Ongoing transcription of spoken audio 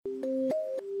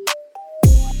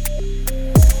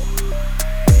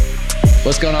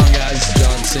What's going on, guys? This is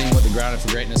John Singh with the Grinding for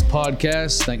Greatness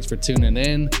podcast. Thanks for tuning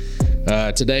in.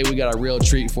 Today, we got a real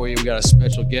treat for you. We got a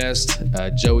special guest.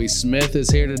 Joey Smith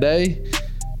is here today.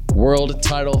 World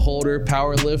title holder,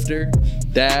 powerlifter,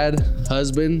 dad,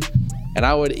 husband, and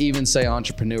I would even say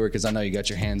entrepreneur because I know you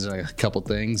got your hands in a couple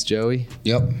things, Joey.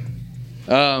 Yep.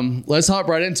 Let's hop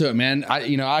right into it, man.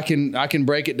 I can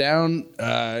break it down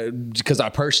because I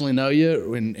personally know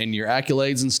you and your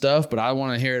accolades and stuff, but I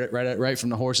want to hear it right from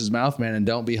the horse's mouth, man. And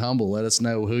don't be humble. Let us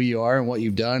know who you are and what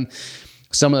you've done.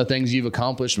 Some of the things you've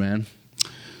accomplished, man.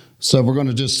 So we're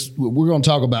going to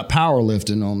talk about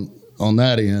powerlifting on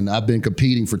that end. I've been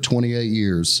competing for 28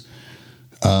 years.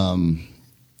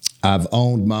 I've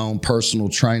owned my own personal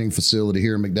training facility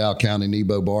here in McDowell County,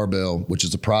 Nebo Barbell, which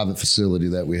is a private facility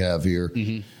that we have here.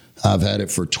 Mm-hmm. I've had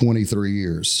it for 23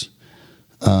 years.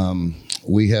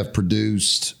 We have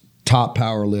produced top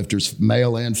powerlifters,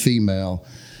 male and female,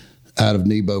 out of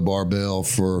Nebo Barbell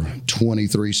for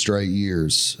 23 straight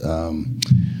years.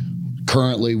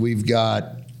 Currently, we've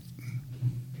got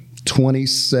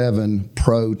 27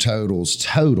 pro totals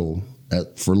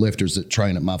for lifters that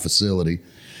train at my facility.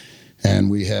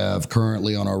 And we have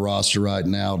currently on our roster right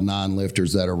now 9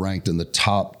 lifters that are ranked in the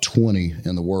top 20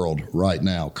 in the world right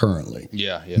now, currently.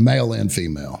 Yeah. Male and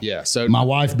female. Yeah. So my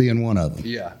wife being one of them.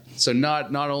 Yeah. So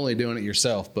not only doing it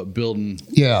yourself, but building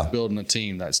a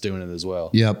team that's doing it as well.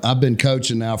 Yep. I've been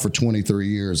coaching now for 23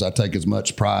 years. I take as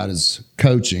much pride as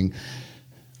coaching.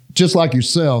 Just like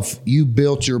yourself, you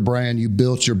built your brand, you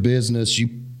built your business, you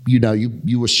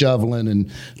were shoveling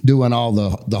and doing all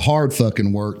the hard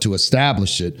fucking work to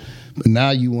establish it. But now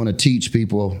you want to teach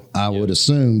people, I would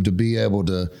assume, to be able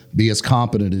to be as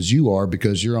competent as you are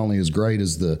because you're only as great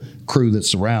as the crew that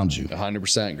surrounds you.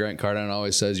 100%. Grant Cardone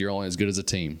always says you're only as good as a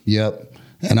team. Yep.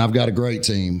 And I've got a great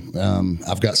team.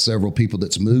 I've got several people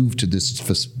that's moved to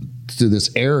this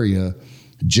area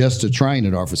just to train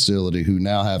at our facility who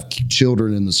now have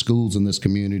children in the schools in this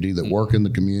community that work in the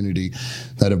community,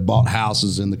 that have bought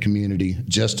houses in the community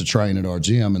just to train at our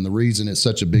gym. And the reason it's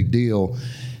such a big deal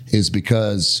is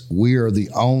because we are the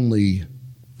only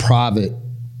private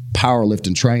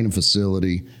powerlifting training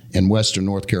facility in Western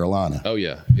North Carolina. Oh,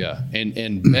 yeah.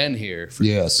 And been here for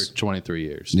 23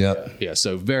 years. Yep. Yeah,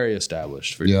 so very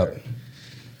established for sure.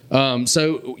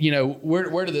 So,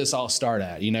 where did this all start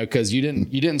at? Because you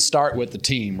didn't start with the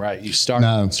team, right? You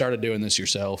started doing this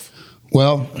yourself.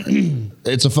 Well,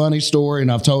 it's a funny story,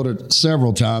 and I've told it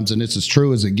several times, and it's as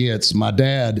true as it gets. My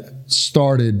dad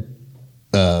started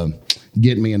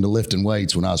getting me into lifting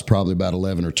weights when I was probably about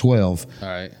 11 or 12. All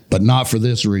right. But not for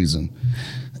this reason.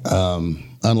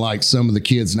 Unlike some of the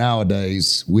kids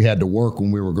nowadays, we had to work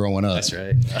when we were growing up. That's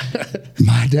right.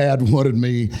 My dad wanted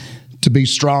me to be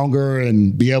stronger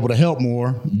and be able to help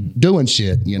more doing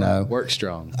shit, Work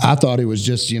strong. I thought it was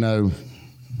just, to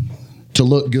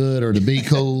look good or to be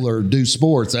cool or do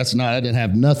sports. That didn't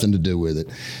have nothing to do with it.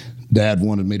 Dad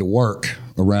wanted me to work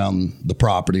around the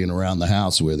property and around the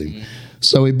house with him. Mm-hmm.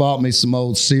 So he bought me some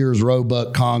old Sears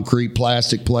Roebuck concrete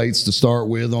plastic plates to start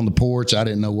with on the porch. I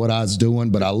didn't know what I was doing,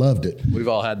 but I loved it. We've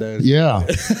all had those. Yeah.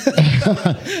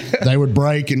 They would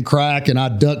break and crack, and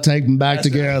I'd duct tape them back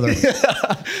together.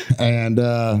 Right. And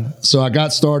so I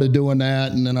got started doing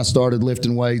that, and then I started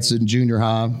lifting weights in junior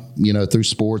high, through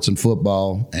sports and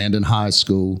football and in high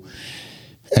school.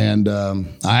 And I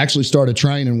actually started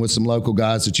training with some local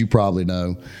guys that you probably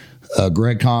know.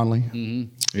 Greg Conley, Boo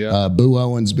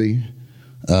Owensby,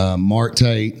 Mark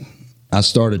Tate. I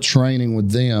started training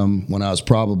with them when I was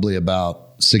probably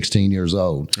about 16 years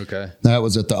old. Okay. That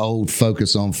was at the old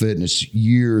Focus on Fitness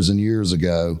years and years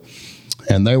ago.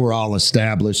 And they were all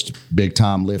established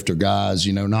big-time lifter guys,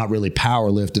 not really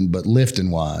powerlifting, but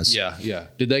lifting-wise. Yeah.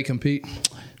 Did they compete?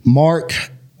 Mark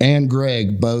and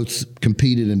Greg both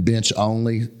competed in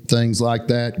bench-only, things like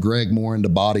that. Greg more into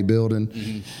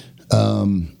bodybuilding.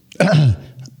 Mm-hmm.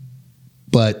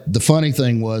 But the funny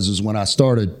thing was when I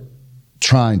started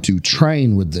trying to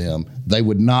train with them, they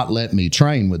would not let me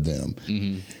train with them.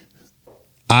 Mm-hmm.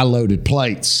 I loaded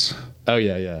plates. Oh,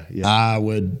 yeah. I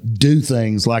would do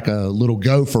things like a little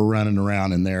gopher running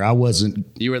around in there.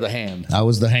 You were the hand. I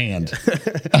was the hand.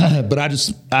 But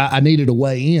I needed a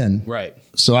way in. Right.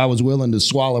 So I was willing to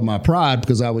swallow my pride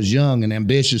because I was young and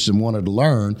ambitious and wanted to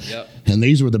learn. Yep. And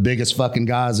these were the biggest fucking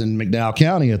guys in McDowell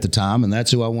County at the time, and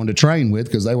that's who I wanted to train with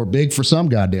because they were big for some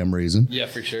goddamn reason. Yeah,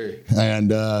 for sure.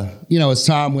 And, as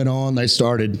time went on, they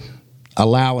started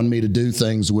allowing me to do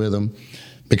things with them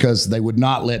because they would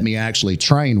not let me actually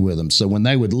train with them. So when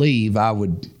they would leave, I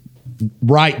would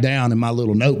write down in my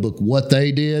little notebook what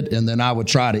they did, and then I would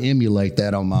try to emulate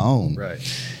that on my own. Right.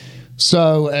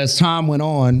 So as time went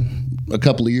on, a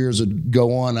couple of years would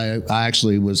go on, I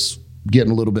actually was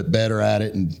getting a little bit better at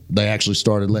it, and they actually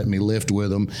started letting me lift with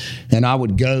them. And I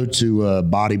would go to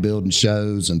bodybuilding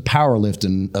shows and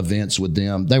powerlifting events with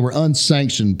them. They were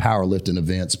unsanctioned powerlifting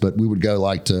events, but we would go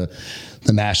like to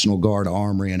the National Guard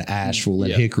Armory in Asheville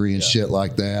and Hickory and shit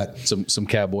like that. Some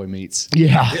cowboy meets.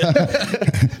 Yeah.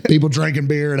 People drinking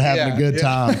beer and having a good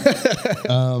time.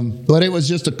 But it was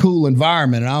just a cool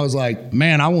environment. And I was like,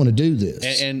 man, I want to do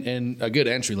this. And a good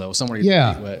entry level, somewhere you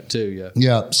can eat wet too. Yeah.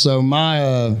 Yeah. So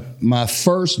my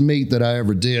first meet that I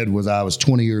ever did was I was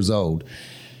 20 years old.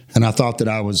 And I thought that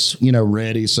I was,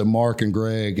 ready. So Mark and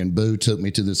Greg and Boo took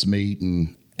me to this meet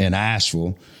in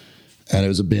Asheville. And it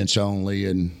was a bench only.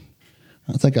 And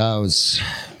I think I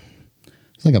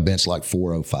benched like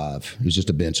 405. It was just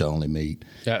a bench only meet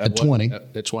at 20.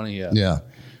 At 20, yeah. Yeah.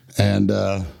 And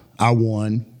I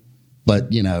won, but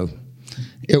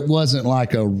it wasn't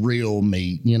like a real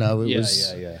meet, it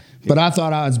was. Yeah. But I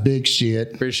thought I was big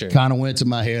shit. For sure. Kind of went to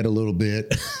my head a little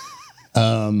bit.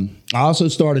 I also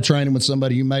started training with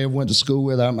somebody you may have went to school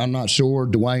with. I'm not sure.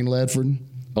 Dwayne Ledford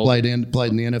played in the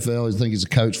NFL. I think he's a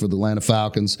coach for the Atlanta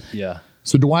Falcons. Yeah.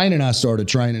 So Dwayne and I started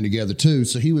training together too.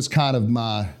 So he was kind of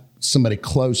somebody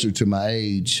closer to my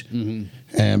age.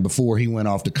 Mm-hmm. And before he went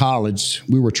off to college,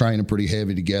 we were training pretty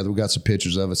heavy together. We got some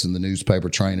pictures of us in the newspaper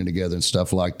training together and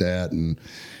stuff like that. And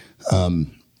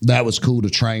that was cool to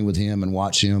train with him and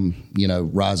watch him,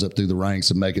 rise up through the ranks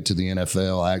and make it to the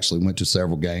NFL. I actually went to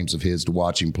several games of his to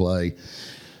watch him play.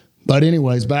 But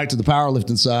anyways, back to the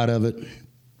powerlifting side of it.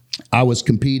 I was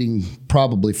competing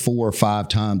probably 4 or 5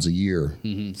 times a year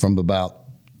from about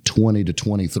 20 to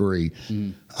 23.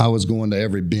 Mm-hmm. I was going to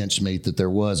every bench meet that there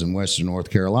was in Western North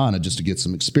Carolina just to get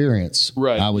some experience.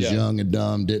 Right. I was young and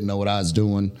dumb, didn't know what I was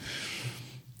doing.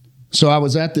 So I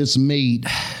was at this meet,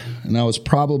 and I was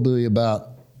probably about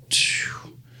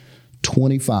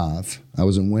 25. I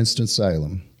was in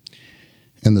Winston-Salem,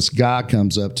 and this guy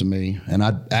comes up to me, and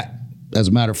as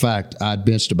a matter of fact, I'd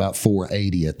benched about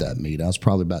 480 at that meet. I was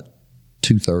probably about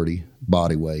 230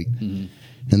 body weight. Mm-hmm.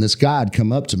 And this guy had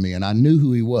come up to me, and I knew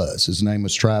who he was. His name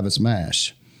was Travis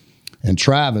Mash. And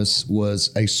Travis was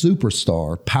a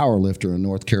superstar powerlifter in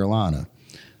North Carolina.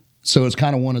 So it's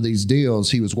kind of one of these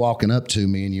deals. He was walking up to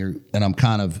me, and I'm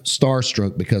kind of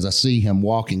starstruck because I see him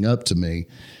walking up to me.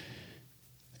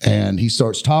 And he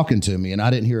starts talking to me, and I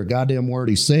didn't hear a goddamn word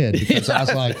he said because I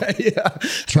was like,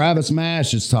 Travis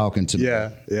Mash is talking to me.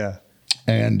 Yeah.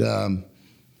 And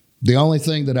the only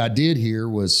thing that I did hear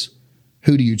was,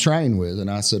 who do you train with?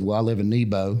 And I said, well, I live in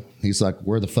Nebo. He's like,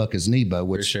 where the fuck is Nebo?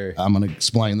 Which sure. I'm going to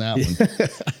explain that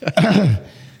one.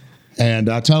 And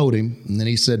I told him, and then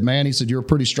he said, you're a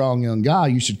pretty strong young guy.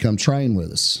 You should come train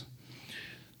with us.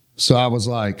 So I was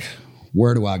like,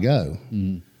 where do I go?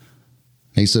 Mm-hmm.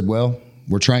 He said, well,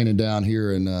 we're training down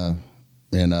here in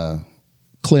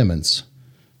Clemens,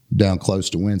 down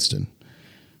close to Winston.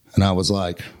 And I was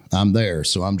like, I'm there.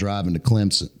 So I'm driving to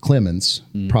Clemens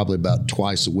probably about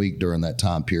twice a week during that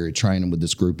time period, training with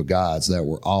this group of guys that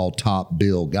were all top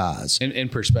bill guys. In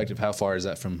perspective, how far is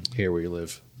that from here where you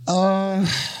live? I'd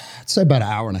say about an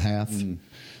hour and a half.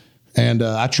 And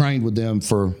I trained with them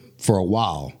for a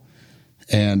while.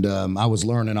 And I was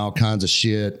learning all kinds of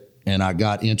shit. And I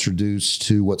got introduced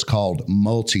to what's called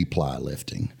multiply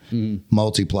lifting.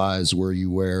 Multiply is where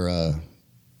you wear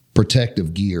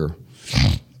protective gear.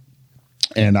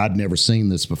 And I'd never seen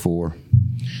this before.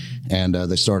 And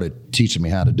they started teaching me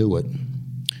how to do it.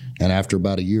 And after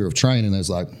about a year of training, they was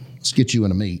like, let's get you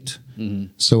in a meet.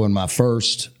 So in my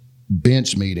first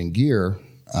bench meet in gear,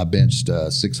 I benched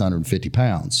 650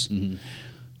 pounds. And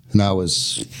I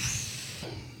was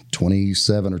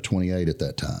 27 or 28 at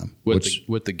that time.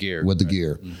 With the gear. With the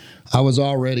gear. I was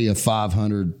already a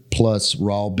 500 plus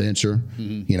raw bencher.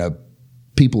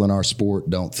 People in our sport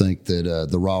don't think that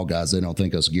the raw guys, they don't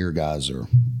think us gear guys are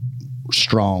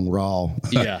strong, raw,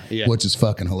 which is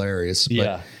fucking hilarious.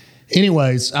 But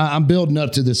anyways, I'm building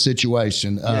up to this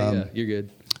situation. You're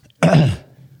good.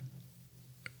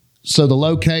 So the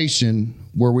location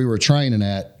where we were training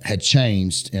at had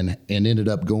changed and ended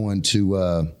up going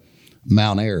to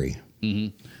Mount Airy,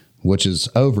 which is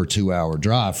over 2-hour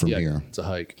drive from here. It's a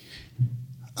hike.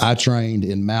 I trained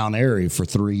in Mount Airy for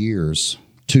 3 years,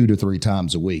 2 to 3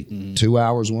 times a week, 2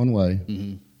 hours one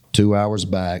way, 2 hours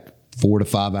back, 4 to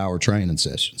 5 hour training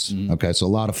sessions. Okay. So a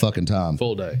lot of fucking time.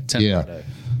 Full day. 10-hour day.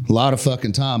 A lot of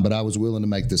fucking time, but I was willing to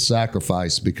make this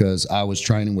sacrifice because I was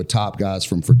training with top guys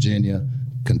from Virginia,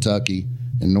 Kentucky,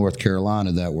 and North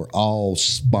Carolina that were all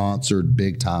sponsored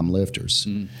big time lifters.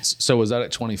 So was that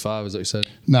at 25, as you said?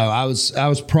 No, I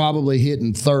was probably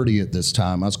hitting 30 at this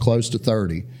time. I was close to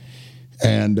 30.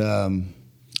 And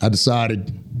I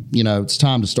decided, it's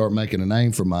time to start making a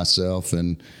name for myself.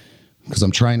 And because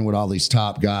I'm training with all these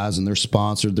top guys and they're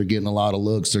sponsored, they're getting a lot of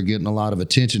looks, they're getting a lot of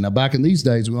attention. Now, back in these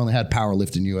days, we only had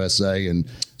Powerlifting USA and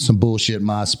some bullshit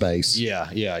MySpace.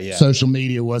 Yeah. Social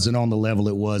media wasn't on the level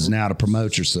it was now to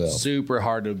promote yourself. Super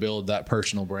hard to build that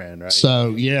personal brand, right?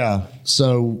 So, yeah.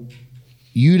 So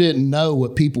you didn't know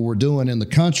what people were doing in the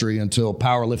country until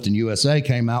Powerlifting USA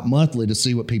came out monthly to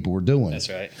see what people were doing. That's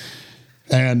right.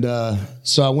 And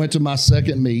so I went to my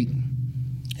second meet,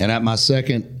 and at my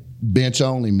second bench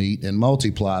only meet in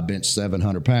multiply, I benched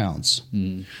 700 pounds.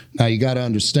 Now you got to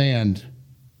understand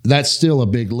that's still a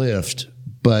big lift,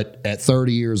 but at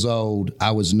 30 years old,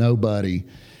 I was nobody.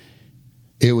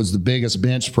 It was the biggest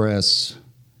bench press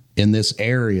in this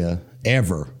area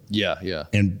ever. Yeah.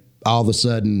 And all of a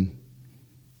sudden,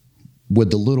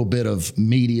 with the little bit of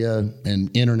media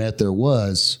and internet there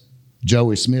was,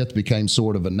 Joey Smith became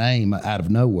sort of a name out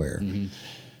of nowhere.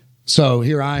 So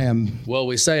here I am. Well,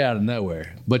 we say out of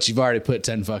nowhere, but you've already put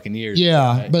 10 fucking years.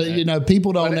 Yeah, but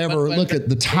people don't ever look at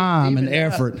the time and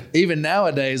effort. Even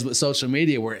nowadays with social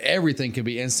media where everything can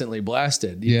be instantly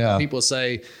blasted. You know, people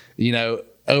say,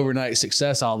 overnight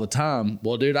success all the time.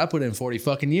 Well, dude, I put in 40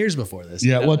 fucking years before this.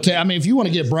 Yeah, well, if you want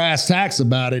to get brass tacks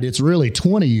about it, it's really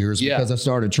 20 years because I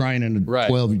started training at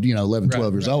 12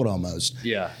 years old almost.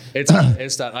 Yeah, it's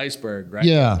that iceberg, right?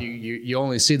 Yeah. You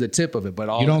only see the tip of it, but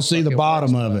you don't see the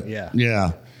bottom of it.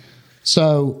 Yeah.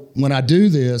 So when I do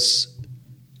this,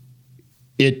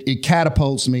 it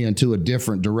catapults me into a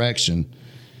different direction.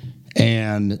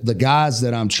 And the guys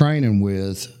that I'm training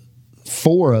with,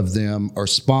 4 of them are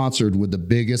sponsored with the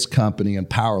biggest company in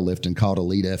powerlifting called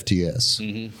Elite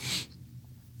FTS.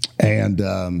 And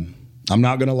I'm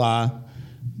not going to lie,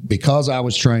 because I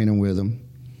was training with them,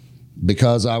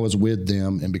 because I was with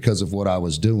them, and because of what I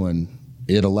was doing,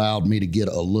 it allowed me to get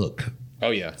a look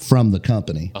from the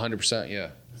company. 100%, yeah.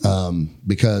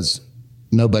 Because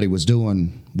nobody was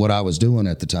doing what I was doing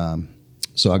at the time.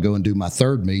 So I go and do my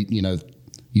third meet.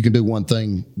 You can do one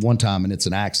thing one time and it's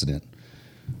an accident.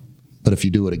 But if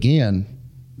you do it again,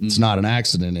 it's not an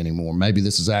accident anymore. Maybe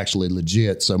this is actually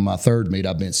legit. So my third meet,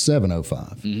 I benched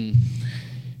 705.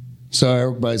 So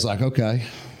everybody's like, okay,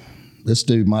 this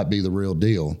dude might be the real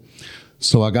deal.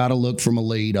 So I got a look from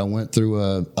Elite. I went through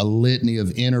a litany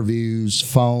of interviews,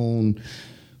 phone,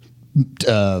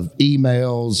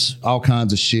 emails, all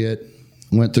kinds of shit.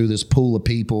 Went through this pool of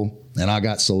people, and I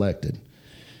got selected.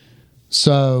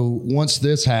 So once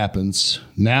this happens,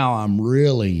 now I'm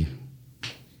really...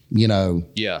 you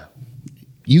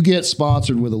get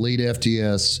sponsored with Elite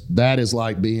FTS, that is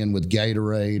like being with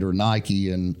Gatorade or Nike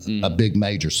in a big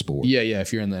major sport. Yeah,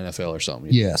 if you're in the NFL or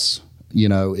something. Yes.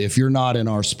 If you're not in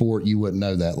our sport, you wouldn't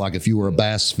know that. Like if you were a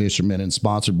bass fisherman and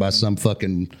sponsored by some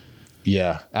fucking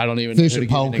I don't even fishing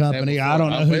pole company. I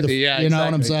don't know who you know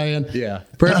what I'm saying? Yeah.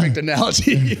 Perfect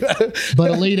analogy.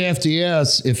 But Elite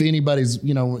FTS, if anybody's,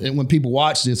 when people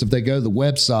watch this, if they go to the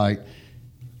website,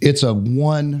 it's a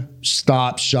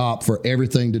one-stop shop for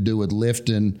everything to do with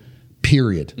lifting,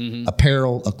 period.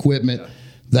 Apparel, equipment.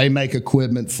 They make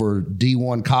equipment for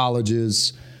D1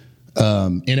 colleges,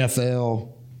 NFL.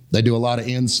 They do a lot of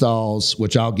installs,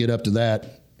 which I'll get up to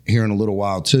that here in a little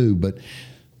while too. But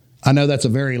I know that's a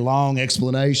very long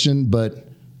explanation, but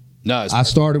I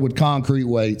started with concrete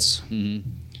weights.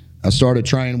 I started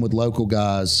training with local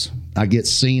guys. I get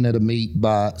seen at a meet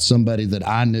by somebody that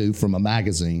I knew from a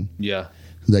magazine. Yeah.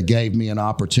 That gave me an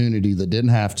opportunity that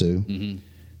didn't have to.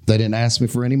 They didn't ask me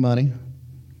for any money.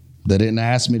 They didn't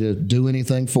ask me to do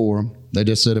anything for them. They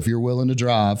just said, if you're willing to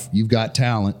drive, you've got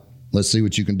talent. Let's see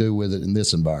what you can do with it in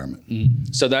this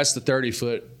environment. So that's the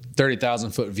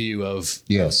 30,000 foot view of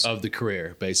the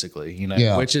career, basically,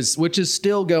 which is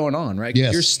still going on, right?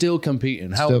 Yes. You're still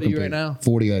competing. How old are you right now?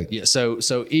 48. Yeah.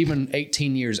 So even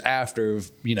 18 years after,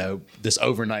 this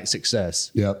overnight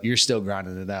success, you're still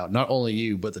grinding it out. Not only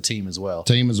you, but the team as well.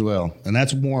 And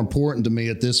that's more important to me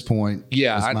at this point.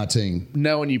 Yeah. My team.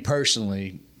 Knowing you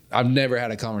personally, I've never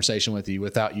had a conversation with you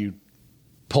without you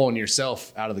pulling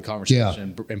yourself out of the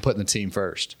conversation and putting the team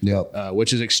first,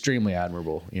 which is extremely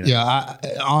admirable. I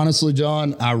honestly,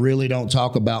 John, I really don't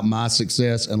talk about my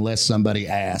success unless somebody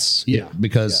asks.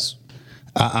 Because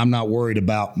I'm not worried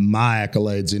about my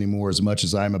accolades anymore as much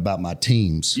as I am about my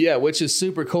team's. Yeah, which is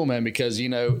super cool, man, because, I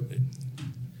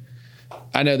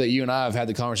know that you and I have had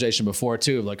the conversation before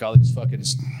too, of like all these fucking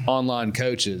online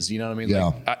coaches, you know what I mean?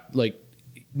 Yeah.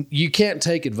 You can't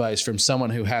take advice from someone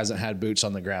who hasn't had boots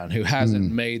on the ground, who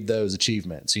hasn't made those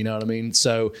achievements. You know what I mean?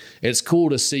 So it's cool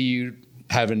to see you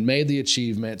having made the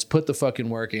achievements, put the fucking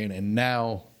work in, and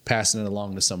now passing it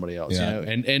along to somebody else, Yeah. you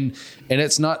know, and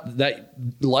it's not that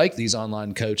like these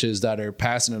online coaches that are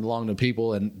passing it along to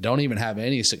people and don't even have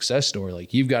any success story.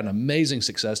 Like you've got an amazing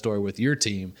success story with your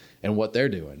team and what they're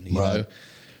doing, you know?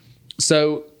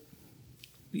 So,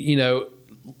 you know,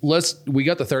 we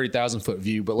got the 30,000 foot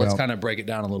view, but let's kind of break it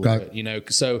down a little bit, you know?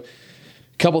 So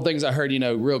a couple of things I heard, you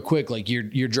know, real quick, like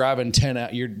you're driving 10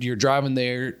 out, you're driving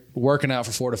there, working out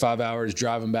for 4 to 5 hours,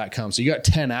 driving back home. So you got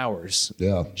 10 hours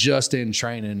just in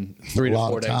training 3 to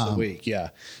 4 days a week. Yeah.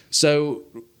 So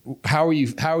how do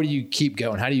you keep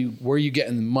going? Where are you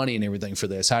getting the money and everything for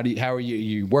this? How are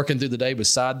you working through the day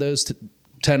beside those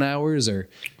 10 hours, or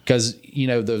because, you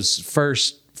know, those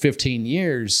first 15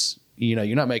 years, you know,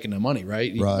 you're not making no money,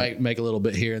 right? You might make a little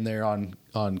bit here and there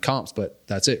on comps, but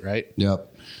that's it, right?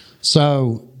 Yep.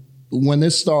 So when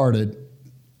this started,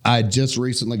 I just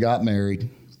recently got married,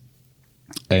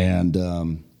 and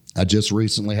I just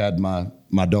recently had my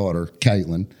daughter,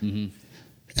 Caitlin,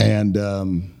 and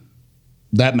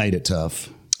that made it tough.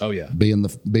 Oh yeah,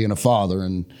 being a father,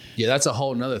 and that's a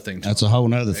whole nother thing. That's a whole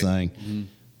nother thing.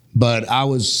 But I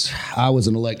was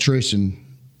an electrician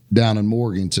down in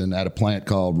Morganton at a plant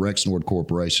called Rexnord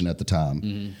Corporation at the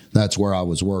time. That's where I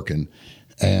was working.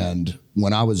 And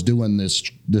when I was doing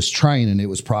this training, it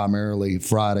was primarily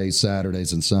Fridays,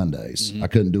 Saturdays, and Sundays. I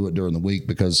couldn't do it during the week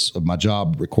because of my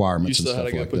job requirements and stuff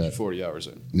like that. You still had to go put your 40 hours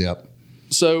in. Yep.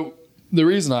 So the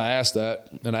reason I asked that,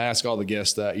 and I ask all the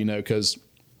guests that, you know, because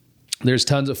there's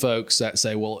tons of folks that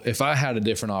say, well, if I had a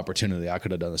different opportunity, I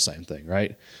could have done the same thing,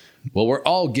 right? Well, we're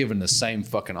all given the same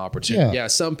fucking opportunity. Yeah,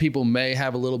 some people may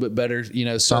have a little bit better, you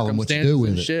know, circumstances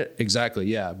and shit. Exactly,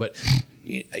 yeah. But,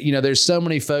 you know, there's so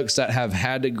many folks that have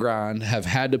had to grind, have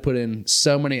had to put in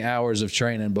so many hours of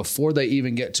training before they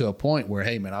even get to a point where,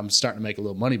 hey, man, I'm starting to make a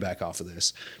little money back off of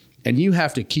this. And you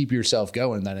have to keep yourself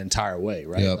going that entire way,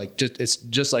 right? Yep. Like it's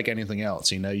just like anything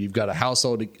else. You know, you've got a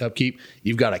household to upkeep,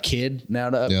 you've got a kid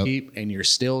now to upkeep, and you're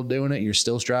still doing it. You're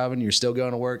still striving. You're still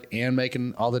going to work and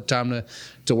making all the time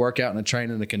to work out and to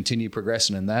train and to continue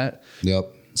progressing in that.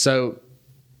 Yep. So,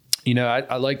 you know,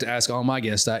 I like to ask all my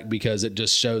guests that because it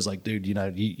just shows, like, dude, you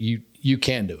know, you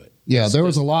can do it. Yeah, there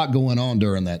was a lot going on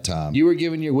during that time. You were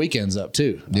giving your weekends up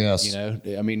too. Yes. You know,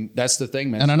 I mean, that's the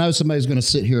thing, man. And I know somebody's going to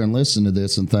sit here and listen to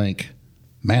this and think,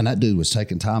 man, that dude was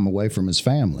taking time away from his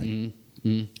family.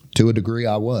 To a degree,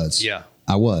 I was. Yeah.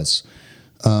 I was.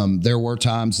 There were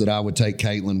times that I would take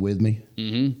Caitlin with me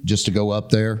just to go up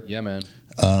there. Yeah, man.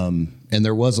 And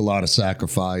there was a lot of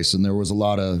sacrifice, and there was a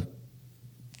lot of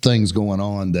things going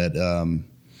on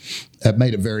that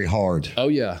made it very hard. Oh,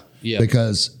 yeah. Yeah.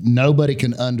 Because nobody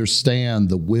can understand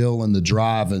the will and the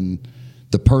drive and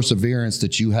the perseverance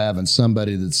that you have in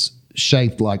somebody that's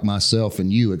shaped like myself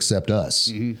and you except us.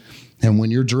 And when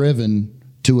you're driven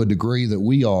to a degree that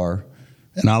we are,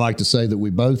 and I like to say that we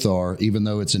both are, even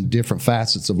though it's in different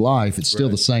facets of life, it's still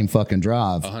the same fucking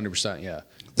drive. 100%, yeah.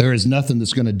 There is nothing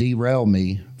that's going to derail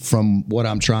me from what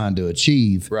I'm trying to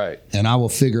achieve. Right. And I will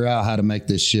figure out how to make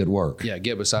this shit work. Yeah,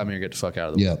 get beside me or get the fuck out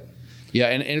of the way. Yeah,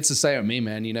 and it's the same with me,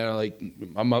 man. You know, like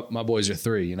my boys are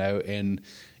 3, you know, and,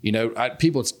 you know,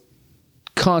 people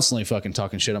constantly fucking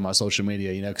talking shit on my social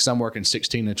media, you know, because I'm working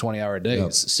 16 to 20 hour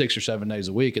days, 6 or 7 days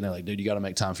a week. And they're like, dude, you got to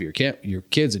make time for your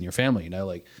kids and your family, you know,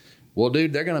 like, well,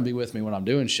 dude, they're going to be with me when I'm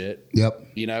doing shit. Yep.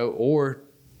 You know, or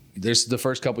there's the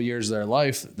first couple years of their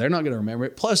life, they're not going to remember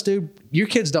it. Plus, dude, your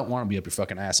kids don't want to be up your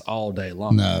fucking ass all day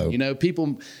long. No. You know,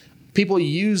 people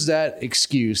use that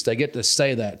excuse. They get to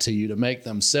say that to you to make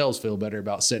themselves feel better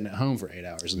about sitting at home for 8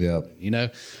 hours. Yep. You know,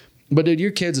 but dude,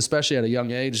 your kids, especially at a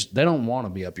young age, they don't want to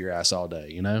be up your ass all day.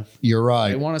 You know, you're right.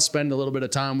 They want to spend a little bit of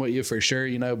time with you for sure.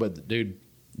 You know, but dude,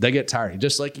 they get tired.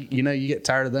 Just like, you know, you get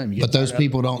tired of them. But those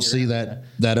people don't see that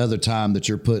other time that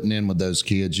you're putting in with those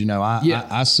kids. You know,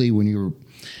 I see when you're,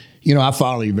 you know, I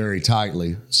follow you very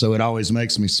tightly, so it always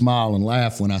makes me smile and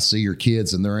laugh when I see your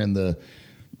kids and they're in the.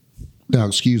 Now,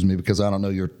 excuse me, because I don't know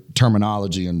your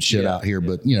terminology and shit out here,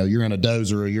 but, you know, you're in a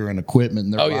dozer or you're in equipment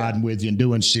and they're riding with you and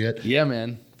doing shit. Yeah,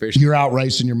 man. Sure. You're out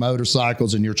racing your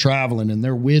motorcycles and you're traveling and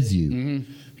they're with you.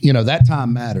 You know, that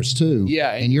time matters too.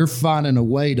 Yeah. And you're finding a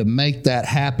way to make that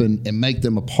happen and make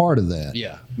them a part of that.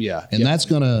 Yeah. Yeah. And that's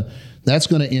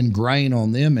gonna ingrain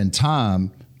on them in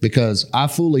time, because I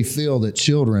fully feel that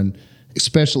children,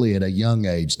 especially at a young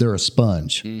age, they're a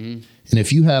sponge. And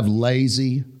if you have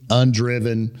lazy,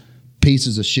 undriven,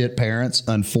 pieces of shit parents,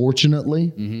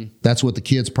 unfortunately, that's what the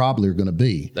kids probably are going to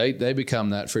be. They become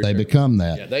that for They sure. become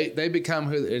that. Yeah, they become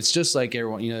who. It's just like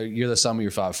everyone. You're the sum of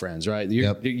your 5 friends, right?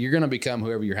 You're going to become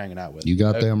whoever you're hanging out with. You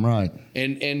got them right.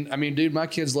 And I mean, dude, my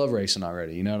kids love racing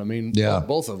already. You know what I mean? Yeah.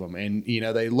 Both of them, and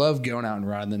they love going out and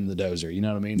riding in the dozer. You know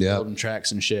what I mean? Yeah. Building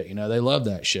tracks and shit. They love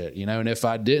that shit. And if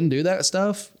I didn't do that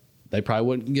stuff, they probably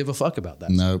wouldn't give a fuck about that.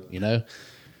 Nope.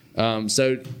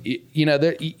 So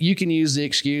you can use the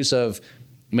excuse of,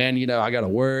 man, I got to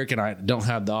work and I don't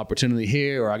have the opportunity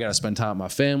here, or I got to spend time with my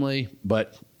family.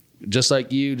 But just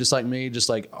like you, just like me, just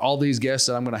like all these guests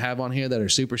that I'm going to have on here that are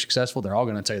super successful, they're all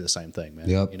going to tell you the same thing, man.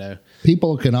 Yep.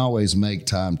 People can always make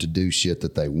time to do shit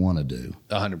that they want to do.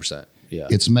 100%. Yeah.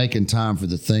 It's making time for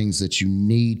the things that you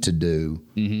need to do.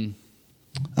 Mm-hmm.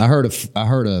 I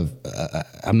heard of,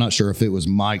 I'm not sure if it was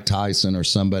Mike Tyson or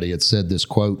somebody had said this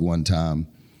quote one time.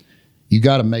 You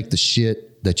got to make the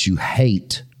shit that you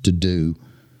hate to do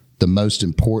the most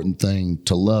important thing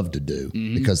to love to do,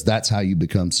 because that's how you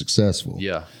become successful.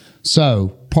 Yeah.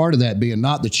 So part of that being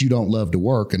not that you don't love to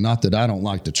work and not that I don't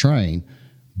like to train,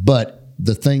 but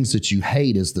the things that you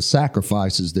hate is the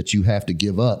sacrifices that you have to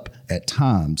give up at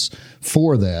times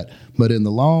for that. But in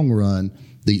the long run,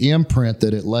 the imprint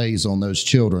that it lays on those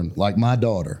children, like my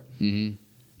daughter,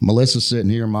 Melissa's sitting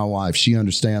here, my wife, she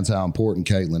understands how important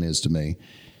Caitlin is to me.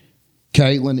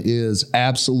 Caitlin is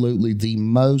absolutely the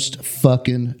most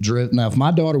fucking driven. Now, if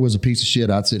my daughter was a piece of shit,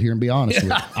 I'd sit here and be honest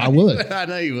with you. I would. I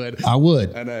know you would. I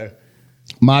would. I know.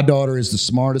 My daughter is the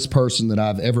smartest person that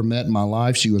I've ever met in my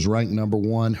life. She was ranked number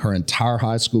 1 her entire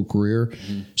high school career.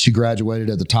 She graduated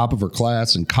at the top of her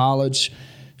class in college.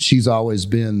 She's always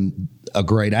been a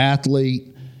great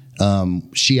athlete.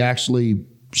 She actually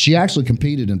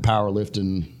competed in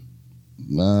powerlifting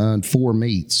in 4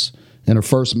 meets. In her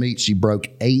first meet, she broke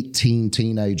 18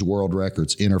 teenage world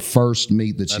records in her first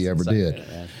meet that she ever did.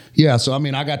 Man. Yeah, so I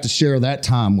mean, I got to share that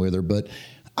time with her, but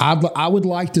I would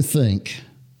like to think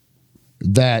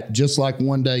that just like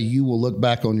one day you will look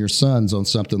back on your sons on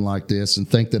something like this and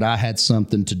think that I had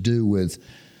something to do with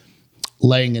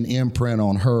laying an imprint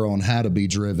on her on how to be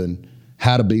driven,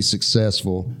 how to be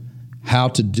successful, how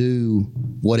to do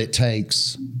what it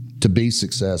takes to be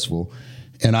successful.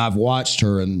 And I've watched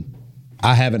her, and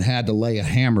I haven't had to lay a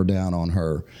hammer down on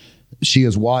her. She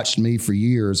has watched me for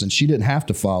years, and she didn't have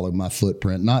to follow my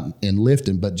footprint, not in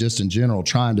lifting, but just in general,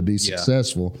 trying to be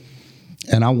successful.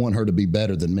 And I want her to be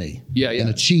better than me and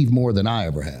achieve more than I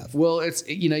ever have. Well, it's,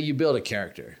 you build a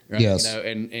character, right? Yes.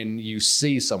 And you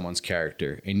see someone's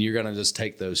character, and you're going to just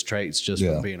take those traits just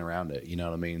from being around it. You know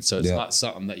what I mean? So it's not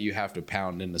something that you have to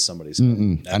pound into somebody's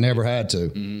head. I never had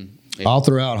to. All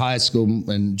throughout high school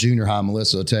and junior high,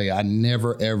 Melissa will tell you, I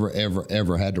never, ever, ever,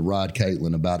 ever had to ride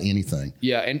Caitlin about anything.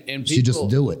 Yeah, and people, she just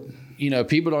do it.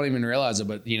 People don't even realize it,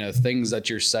 but things that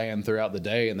you're saying throughout the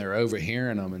day, and they're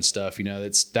overhearing them and stuff.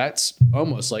 That's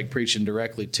almost like preaching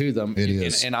directly to them. It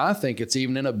is, and I think it's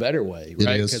even in a better way,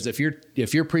 right? Because if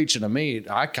you're preaching to me,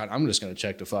 I'm just going to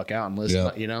check the fuck out and listen.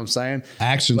 Yep. You know what I'm saying?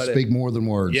 Actions speak more than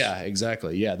words. Yeah,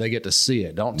 exactly. Yeah, they get to see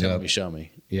it. Don't tell me, show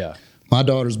me. Yeah. My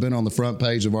daughter's been on the front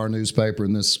page of our newspaper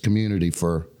in this community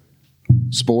for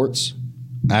sports,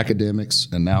 academics,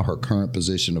 and now her current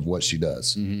position of what she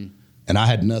does. And I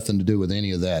had nothing to do with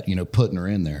any of that, putting her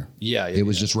in there. Yeah. It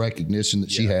was just recognition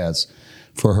that she has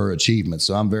for her achievements.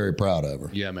 So I'm very proud of her.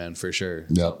 Yeah, man, for sure.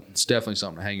 Yep. So it's definitely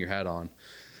something to hang your hat on.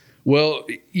 Well,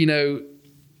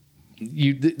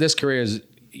 this career is,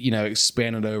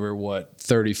 expanded over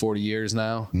 30, 40 years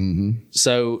now.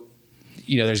 So,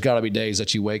 there's got to be days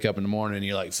that you wake up in the morning and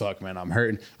you're like, fuck, man, I'm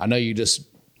hurting. I know you just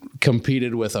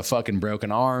competed with a fucking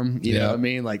broken arm. You know what I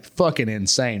mean? Like, fucking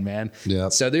insane, man. Yeah.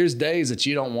 So there's days that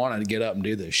you don't want to get up and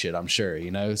do this shit, I'm sure.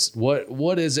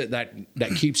 What is it that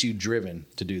keeps you driven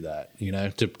to do that?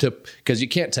 Because you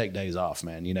can't take days off,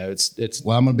 man. It's.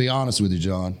 Well, I'm going to be honest with you,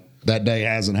 John. That day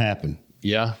hasn't happened.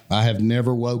 Yeah. I have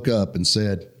never woke up and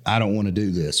said, I don't want to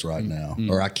do this right now,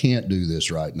 or I can't do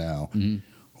this right now,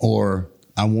 or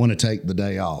I want to take the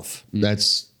day off.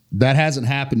 That hasn't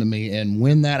happened to me. And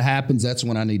when that happens, that's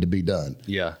when I need to be done.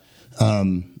 Yeah.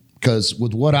 Because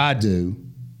with what I do,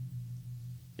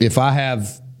 if I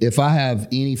have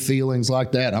any feelings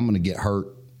like that, I'm going to get hurt.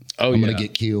 I'm going to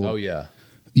get killed. Oh yeah.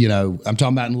 I'm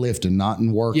talking about in lifting, not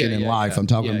in working in life. I'm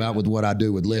talking about with what I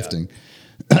do with lifting.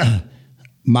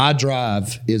 My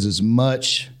drive is as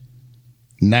much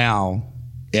now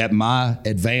at my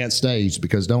advanced age,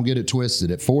 because don't get it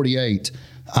twisted. At 48,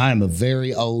 I am a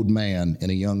very old man in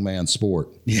a young man's sport.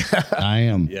 Yeah. I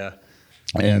am. Yeah.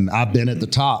 And I've been at the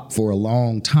top for a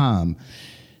long time.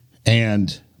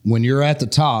 And when you're at the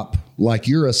top, like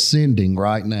you're ascending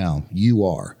right now, you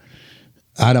are.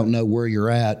 I don't know where you're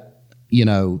at, you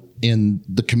know, in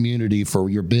the community for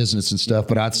your business and stuff,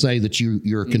 but I'd say that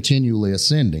you're continually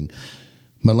ascending.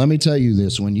 But let me tell you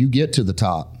this, when you get to the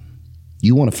top,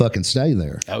 you want to fucking stay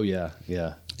there. Oh, yeah,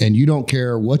 yeah. And you don't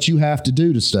care what you have to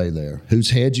do to stay there,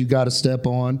 whose head you got to step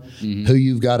on, who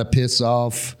you've got to piss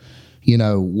off, you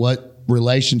know, what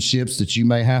relationships that you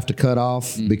may have to cut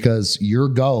off, because your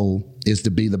goal is to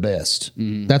be the best.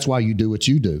 That's why you do what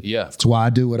you do. Yeah. That's why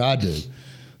I do what I do.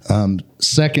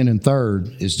 Second and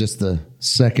third is just the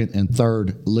second and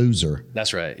third loser.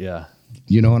 That's right, yeah.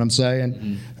 You know what I'm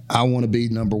saying? I want to be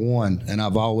number one, and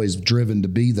I've always driven to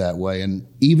be that way. And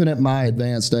even at my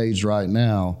advanced age right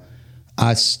now,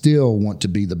 I still want to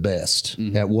be the best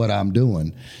at what I'm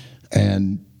doing.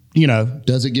 And, you know,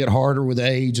 does it get harder with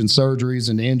age and surgeries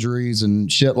and injuries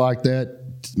and shit like that?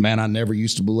 Man, I never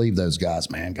used to believe those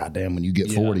guys. Man, goddamn, when you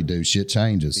get 40, dude, shit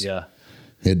changes. Yeah.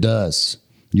 It does.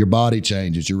 Your body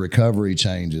changes. Your recovery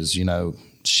changes. You know,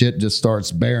 shit just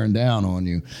starts bearing down on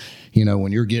you. You know,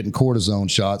 when you're getting cortisone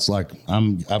shots, like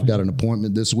I've got an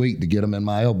appointment this week to get them in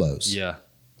my elbows. Yeah.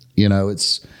 You know,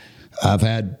 I've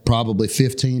had probably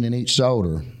 15 in each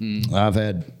shoulder.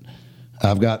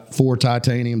 I've got 4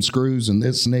 titanium screws in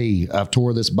this knee. I've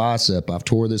tore this bicep. I've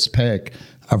tore this pec.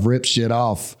 I've ripped shit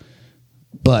off.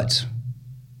 But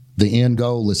the end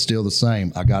goal is still the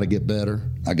same. I got to get better.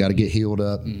 I got to get healed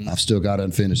up. I've still got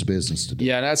unfinished business to do.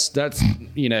 Yeah, that's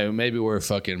you know, maybe we're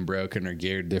fucking broken or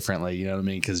geared differently. You know what I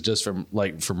mean? Because just from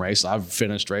race, I've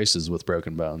finished races with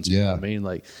broken bones. You know what I mean?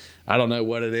 Like, I don't know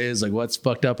what it is, like what's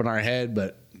fucked up in our head,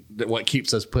 but what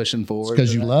keeps us pushing forward.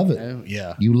 Because you love it. You know?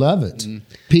 Yeah. You love it.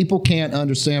 People can't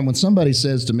understand when somebody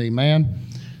says to me, man,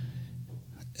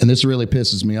 and this really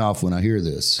pisses me off when I hear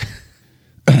this,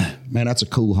 man, that's a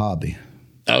cool hobby.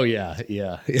 Oh, yeah.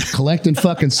 Collecting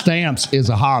fucking stamps is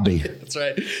a hobby. That's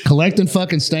right. Collecting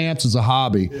fucking stamps is a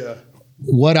hobby. Yeah.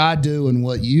 What I do and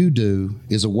what you do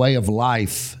is a way of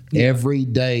life. Yeah. Every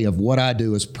day of what I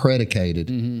do is predicated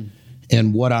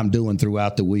in what I'm doing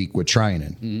throughout the week with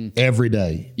training. Every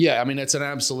day. Yeah, I mean, it's an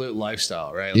absolute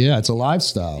lifestyle, right? Yeah, it's a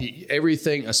lifestyle.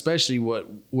 Everything, especially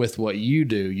with what you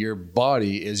do, your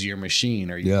body is your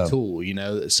machine or your tool, you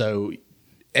know? So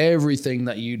everything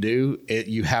that you do,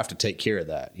 you have to take care of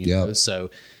that, you know? So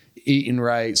eating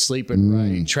right, sleeping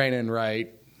right, training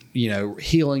right, you know,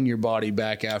 healing your body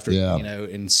back after, you know,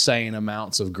 insane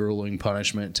amounts of grueling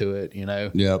punishment to it, you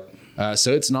know?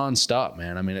 So it's nonstop,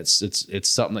 man. I mean, it's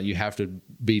something that you have to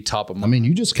be top of mind. I mean,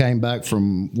 you just came back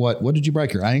from what did you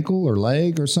break, your ankle or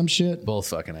leg or some shit? Both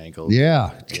fucking ankles.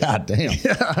 Yeah. God damn.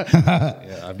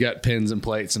 Yeah, I've got pins and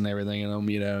plates and everything in them,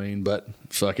 you know what I mean? But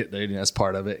fuck it, dude. That's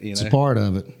part of it, you know? It's a part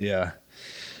of it. Yeah.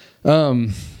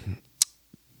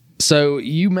 So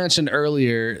you mentioned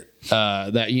earlier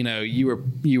that, you know, you were,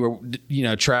 you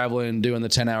know, traveling, doing the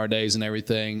 10-hour days and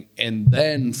everything, and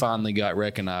then finally got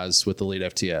recognized with the Elite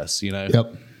FTS, you know?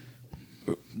 Yep.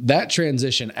 That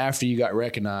transition after you got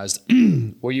recognized,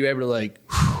 were you able to like,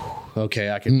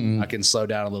 okay, I can slow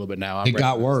down a little bit now? It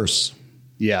got worse.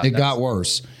 Yeah. It got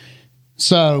worse.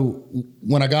 So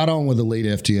when I got on with Elite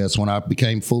FTS, when I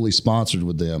became fully sponsored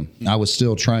with them, I was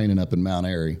still training up in Mount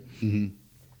Airy.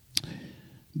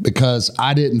 Because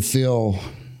I didn't feel,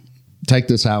 take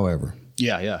this however.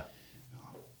 Yeah.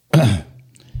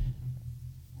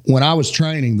 When I was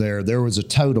training there was a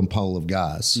totem pole of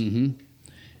guys.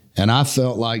 And I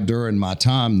felt like during my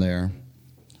time there,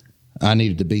 I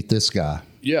needed to beat this guy.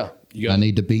 Yeah. I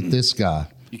need to beat this guy.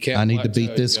 You can't I need to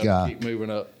beat this guy. Keep moving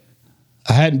up.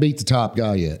 I hadn't beat the top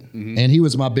guy yet. And he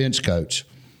was my bench coach.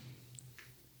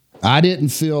 I didn't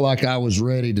feel like I was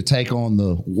ready to take on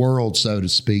the world, so to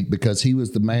speak, because he was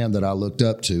the man that I looked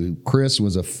up to. Chris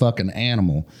was a fucking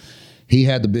animal. He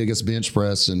had the biggest bench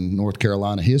press in North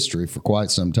Carolina history for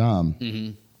quite some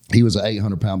time. He was an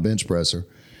 800-pound bench presser.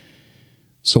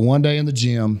 So one day in the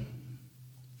gym,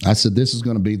 I said, this is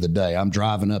going to be the day. I'm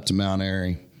driving up to Mount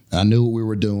Airy. I knew what we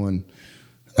were doing.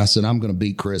 I said, I'm going to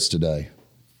beat Chris today.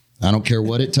 I don't care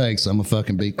what it takes. I'm going to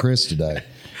fucking beat Chris today.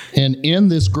 And in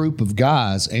this group of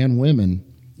guys and women,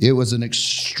 it was an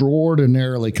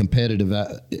extraordinarily competitive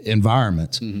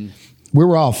environment. We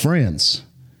were all friends,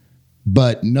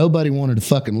 but nobody wanted to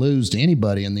fucking lose to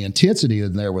anybody. And the intensity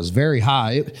in there was very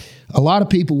high. A lot of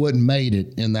people wouldn't made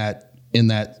it in that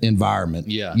environment.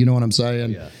 Yeah. You know what I'm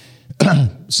saying? Yeah.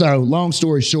 So long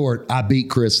story short, I beat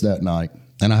Chris that night,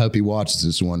 and I hope he watches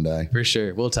this one day. For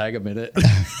sure. We'll tag him in it.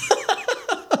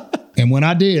 And when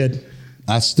I did,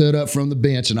 I stood up from the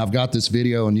bench, and I've got this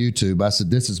video on YouTube. I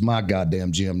said, this is my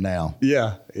goddamn gym now.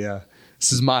 Yeah.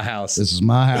 This is my house. This is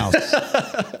my house.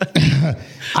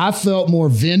 I felt more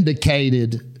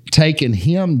vindicated taking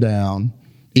him down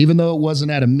even though it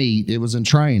wasn't at a meet, it was in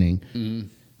training,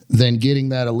 than getting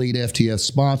that Elite FTS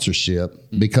sponsorship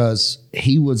because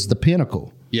he was the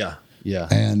pinnacle. Yeah. Yeah.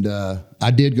 And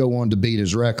I did go on to beat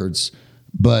his records,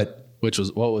 but what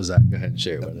was that? Go ahead and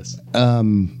share it with us.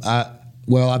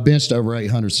 I benched over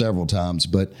 800 several times,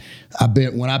 but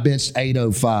when I benched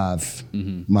 805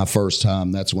 my first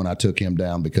time, that's when I took him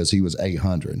down because he was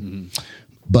 800.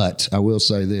 But I will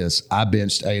say this, I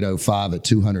benched 805 at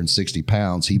 260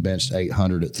 pounds. He benched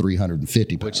 800 at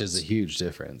 350 pounds. Which is a huge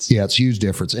difference. Yeah, it's a huge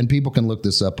difference. And people can look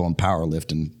this up on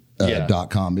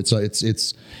powerlifting.com.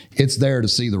 It's there to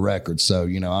see the records. So,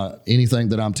 anything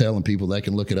that I'm telling people, they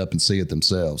can look it up and see it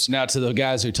themselves. Now, to the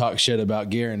guys who talk shit about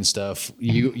gear and stuff,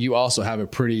 you also have a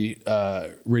pretty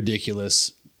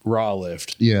ridiculous raw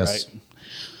lift. Yes. Right?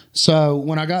 So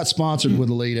when I got sponsored with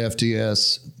Elite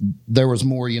FTS, there was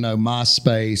more,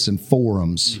 MySpace and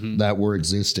forums that were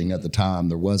existing at the time.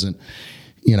 There wasn't,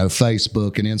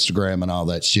 Facebook and Instagram and all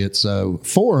that shit. So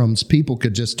forums, people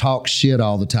could just talk shit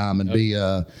all the time and be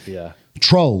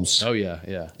trolls. Oh, yeah,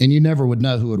 yeah. And you never would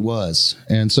know who it was.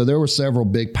 And so there were several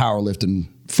big powerlifting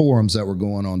forums that were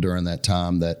going on during that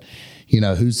time that,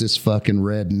 who's this fucking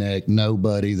redneck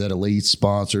nobody that Elite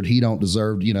sponsored? He don't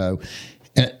deserve,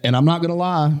 And I'm not going to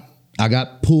lie, I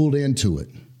got pulled into it.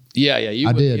 Yeah.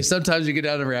 I did. Sometimes you get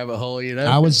down a rabbit hole,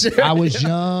 I was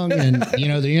young, and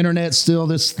the internet's still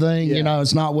this thing.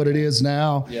 It's not what it is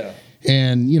now. Yeah.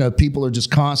 And people are just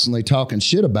constantly talking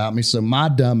shit about me. So my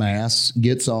dumb ass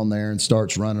gets on there and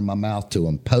starts running my mouth to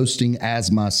them, posting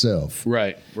as myself.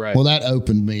 Right. Well, that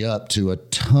opened me up to a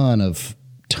ton of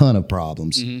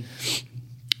problems.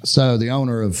 So the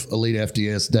owner of Elite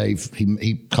FTS, Dave,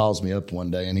 he calls me up one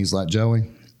day and he's like, Joey,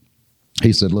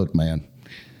 he said, look, man,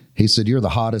 he said, you're the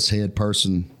hottest head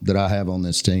person that I have on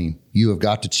this team. You have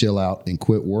got to chill out and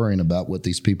quit worrying about what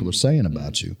these people are saying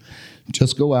about you.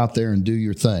 Just go out there and do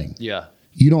your thing. Yeah.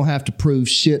 You don't have to prove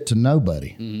shit to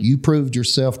nobody. You proved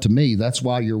yourself to me. That's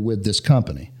why you're with this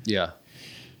company. Yeah.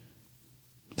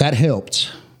 That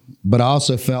helped. But I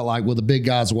also felt like, well, the big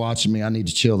guy's watching me. I need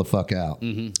to chill the fuck out.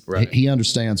 Right. He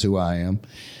understands who I am.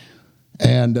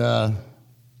 And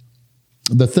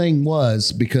the thing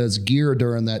was, because gear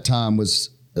during that time was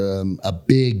a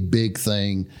big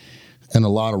thing, and a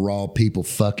lot of raw people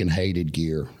fucking hated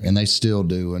gear, and they still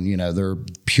do. And, they're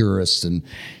purists, and,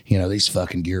 these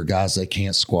fucking gear guys, they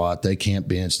can't squat, they can't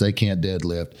bench, they can't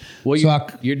deadlift. Well,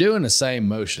 you're doing the same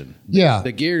motion. Yeah.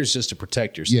 The gear is just to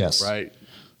protect yourself, yes. Right?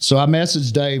 So I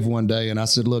messaged Dave one day and I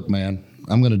said, look, man,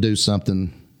 I'm going to do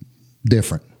something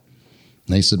different.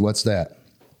 And he said, what's that?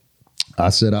 I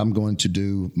said, I'm going to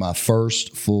do my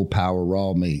first full power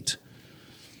raw meet.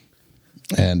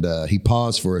 And he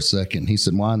paused for a second. He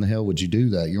said, why in the hell would you do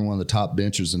that? You're one of the top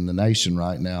benchers in the nation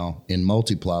right now in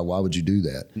multiply. Why would you do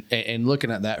that? And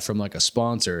looking at that from like a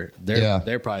sponsor,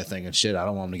 they're probably thinking, shit, I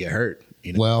don't want them to get hurt.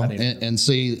 Well, and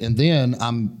then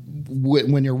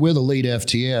when you're with Elite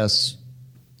FTS,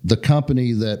 the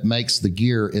company that makes the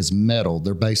gear is Metal.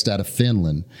 They're based out of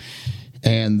Finland,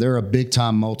 and they're a big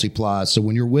time multiply. So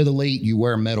when you're with Elite, you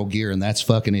wear Metal gear, and that's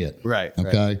fucking it. Right.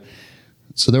 Okay. Right.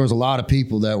 So there was a lot of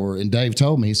people that were, and Dave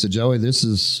told me, he said, Joey, this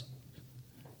is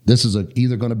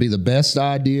either going to be the best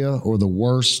idea or the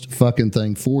worst fucking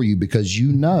thing for you, because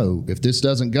if this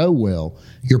doesn't go well,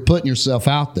 you're putting yourself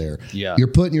out there. Yeah. You're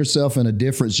putting yourself in a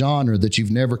different genre that you've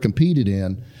never competed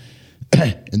in,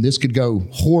 and this could go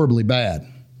horribly bad.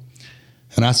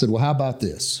 And I said, well, how about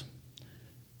this?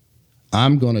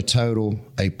 I'm going to total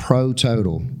a pro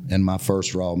total in my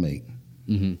first raw meet.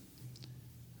 He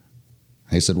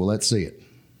said, well, let's see it.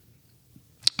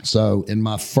 So in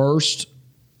my first,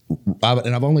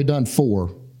 and I've only done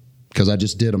 4 because I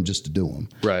just did them just to do them.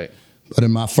 Right. But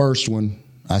in my first one,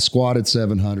 I squatted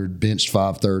 700, benched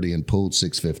 530, and pulled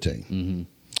 615.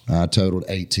 I totaled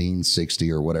 1860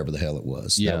 or whatever the hell it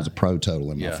was. Yeah. That was a pro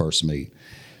total in my first meet.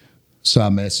 So I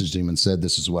messaged him and said,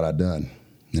 this is what I done.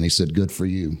 And he said, good for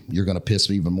you. You're going to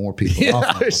piss even more people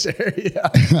off. Sure, yeah.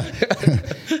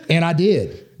 And I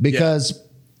did, because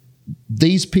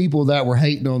these people that were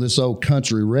hating on this old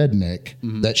country redneck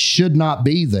that should not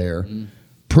be there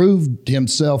proved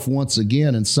himself once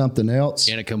again in something else.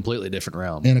 In a completely different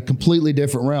realm.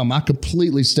 I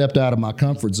completely stepped out of my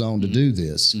comfort zone to do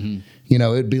this.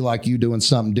 It'd be like you doing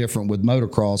something different with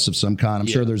motocross of some kind. I'm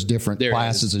sure there's different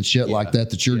classes and shit like that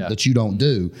that you don't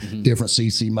do. Different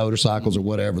CC motorcycles or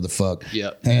whatever the fuck.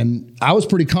 Yep. And I was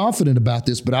pretty confident about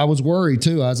this, but I was worried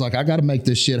too. I was like, I got to make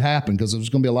this shit happen because there's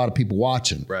going to be a lot of people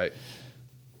watching. Right.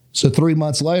 So 3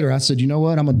 months later, I said, you know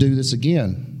what? I'm going to do this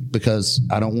again because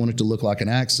I don't want it to look like an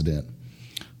accident.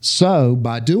 So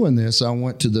by doing this, I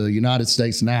went to the United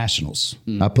States Nationals.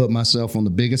 I put myself on the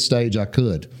biggest stage I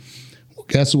could. Well,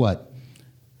 guess what?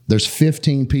 There's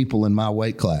 15 people in my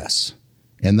weight class,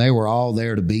 and they were all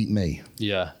there to beat me.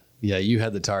 Yeah. Yeah, you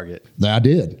had the target. I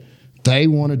did. They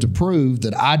wanted to prove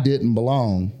that I didn't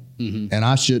belong and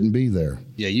I shouldn't be there.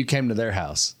 Yeah, you came to their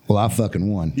house. Well, I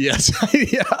fucking won. Yes.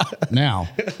 Yeah. Now,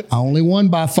 I only won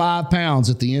by 5 pounds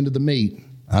at the end of the meet.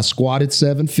 I squatted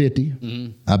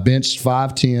 750. I benched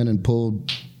 510 and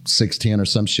pulled 610 or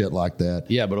some shit like that.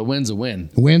 Yeah, but a win's a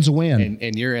win. A win's a win.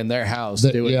 And you're in their house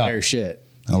doing their shit.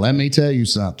 Now, let me tell you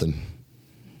something.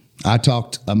 I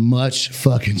talked a much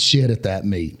fucking shit at that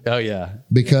meet. Oh, yeah.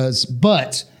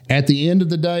 But at the end of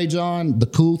the day, John, the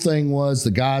cool thing was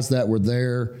the guys that were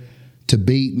there to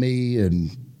beat me and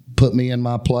put me in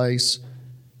my place,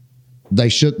 they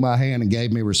shook my hand and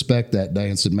gave me respect that day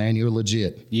and said, man, you're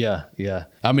legit. Yeah, yeah.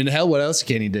 I mean, hell, what else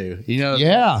can you do? You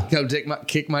know, come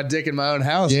kick my dick in my own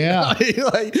house. Yeah.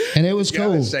 Like, and it was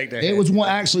cool. It was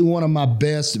actually one of my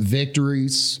best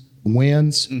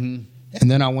wins. And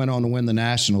then I went on to win the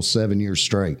Nationals 7 years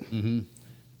straight.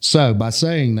 So by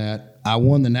saying that, I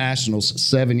won the Nationals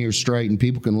 7 years straight, and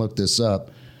people can look this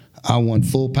up. I won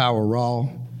full power raw,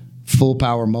 full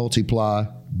power multiply,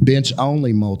 bench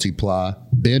only multiply,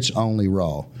 bench only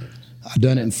raw. I've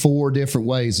done it in 4 different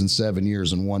ways in 7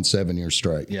 years and won 7 years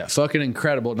straight. Yeah, fucking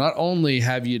incredible. Not only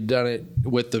have you done it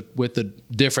with the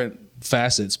different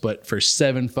facets, but for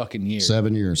 7 fucking years.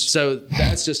 7 years. So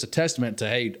that's just a testament to,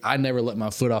 hey, I never let my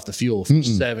foot off the fuel for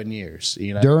 7 years.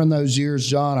 You know, during those years,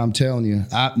 John, I'm telling you,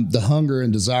 the hunger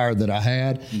and desire that I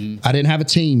had, I didn't have a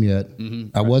team yet.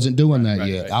 I wasn't doing that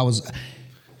yet.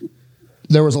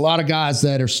 There was a lot of guys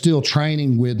that are still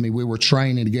training with me. We were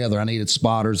training together. I needed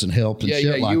spotters and help and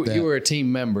shit like that. You were a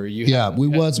team member.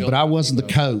 But I wasn't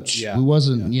the coach. Yeah. We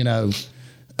wasn't,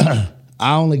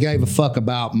 I only gave a fuck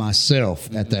about myself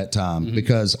at that time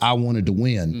because I wanted to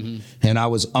win. And I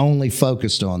was only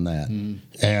focused on that.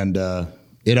 And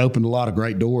it opened a lot of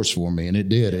great doors for me, and it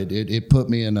did. It put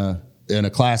me in a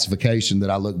classification that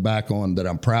I look back on that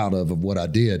I'm proud of what I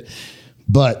did.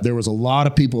 But there was a lot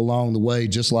of people along the way,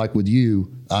 just like with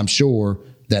you, I'm sure,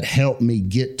 that helped me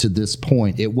get to this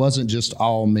point. It wasn't just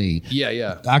all me.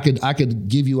 Yeah. I could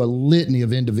give you a litany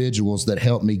of individuals that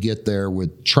helped me get there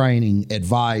with training,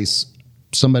 advice.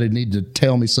 Somebody needed to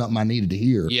tell me something I needed to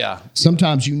hear. Yeah.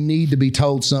 Sometimes you need to be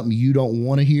told something you don't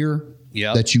want to hear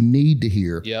that you need to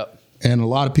hear. Yep. And a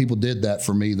lot of people did that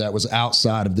for me that was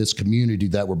outside of this community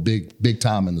that were big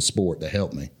time in the sport that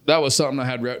helped me. That was something I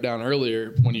had wrote down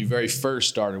earlier when you very first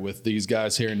started with these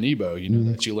guys here in Nebo,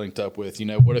 that you linked up with.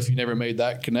 What if you never made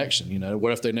that connection?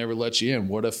 What if they never let you in?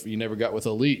 What if you never got with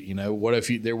Elite? What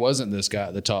if there wasn't this guy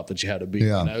at the top that you had to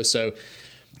be? So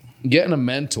getting a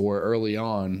mentor early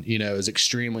on, is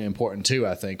extremely important too,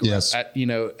 I think. Yes.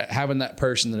 Having that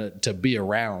person to be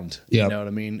around, you know what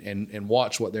I mean? And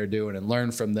watch what they're doing and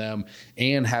learn from them,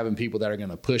 and having people that are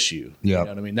going to push you. You know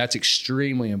what I mean? That's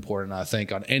extremely important, I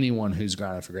think, on anyone who's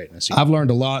grinding for greatness. I've learned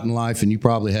a lot in life, and you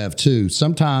probably have too.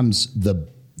 Sometimes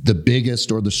the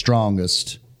biggest or the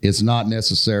strongest is not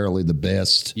necessarily the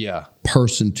best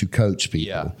person to coach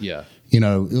people. Yeah.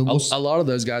 A lot of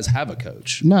those guys have a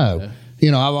coach. No.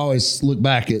 I've always looked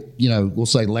back at, we'll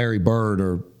say Larry Bird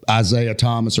or Isaiah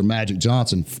Thomas or Magic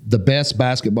Johnson, the best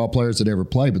basketball players that ever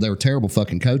played, but they were terrible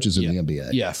fucking coaches in the NBA.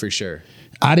 Yeah, for sure.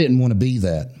 I didn't want to be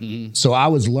that. So I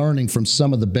was learning from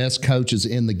some of the best coaches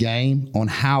in the game on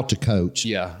how to coach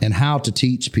and how to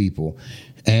teach people.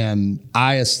 And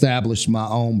I established my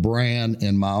own brand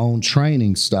and my own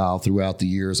training style throughout the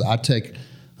years. I take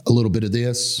a little bit of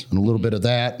this and a little bit of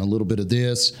that and a little bit of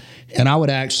this. And I would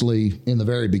actually, in the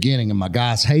very beginning, and my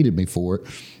guys hated me for it,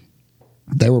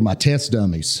 they were my test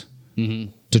dummies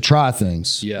to try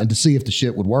things and to see if the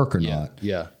shit would work or not.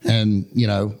 Yeah. And,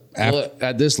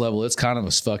 at this level, it's kind of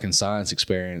a fucking science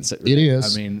experience. It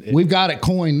is. I mean, we've got it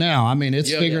coined now. I mean,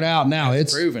 it's figured out now.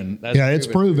 It's proven. It's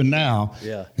proven now.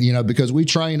 Yeah. Because we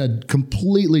train a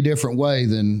completely different way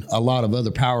than a lot of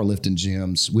other powerlifting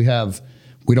gyms.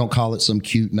 We don't call it some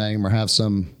cute name or have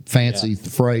some fancy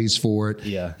phrase for it.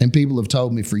 Yeah. And people have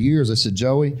told me for years, I said,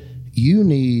 Joey, you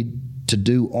need to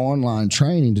do online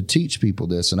training to teach people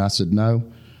this. And I said,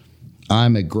 no,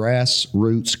 I'm a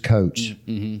grassroots coach.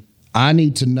 I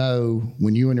need to know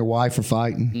when you and your wife are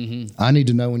fighting. I need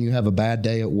to know when you have a bad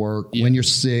day at work, when you're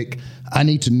sick. I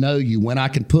need to know you when I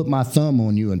can put my thumb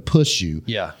on you and push you.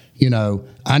 Yeah. You know,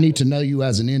 I need to know you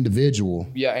as an individual.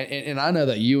 Yeah, and I know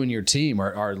that you and your team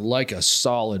are like a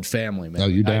solid family, man. Oh,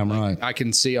 you're damn right. I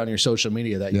can see on your social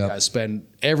media that you guys spend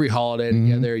every holiday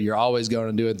together. You're always going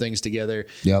and doing things together.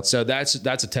 Yep. So that's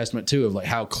a testament too of like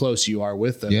how close you are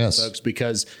with them folks,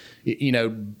 because you know,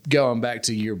 going back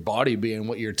to your body being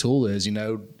what your tool is, you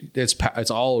know,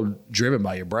 it's all driven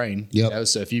by your brain. Yep. You know?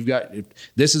 So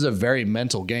this is a very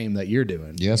mental game that you're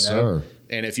doing. Yes, you know? sir.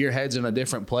 And if your head's in a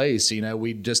different place, you know,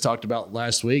 we just talked about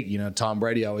last week, you know, Tom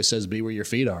Brady always says, be where your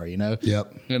feet are, you know?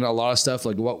 Yep. And a lot of stuff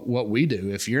like what we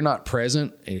do, if you're not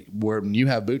present where you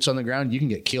have boots on the ground, you can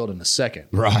get killed in a second.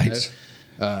 Right.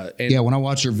 You know? When I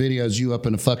watch your videos, you up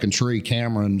in a fucking tree,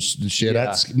 camera and shit,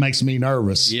 that makes me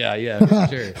nervous. Yeah,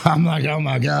 for sure. I'm like, oh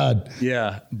my God.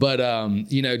 Yeah. But,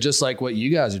 you know, just like what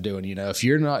you guys are doing, you know, if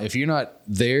you're not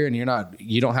there and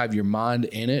you don't have your mind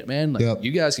in it, man, like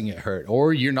you guys can get hurt,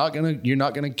 or you're not going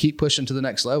to keep pushing to the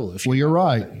next level. Well, you're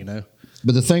right. That, you know,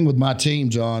 but the thing with my team,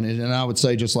 John, and I would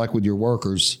say just like with your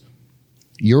workers,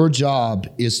 your job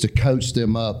is to coach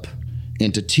them up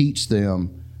and to teach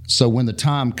them. So when the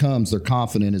time comes, their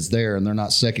confidence is there and they're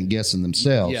not second guessing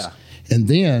themselves. Yeah. And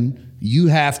then you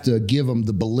have to give them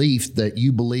the belief that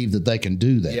you believe that they can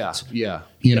do that. Yeah.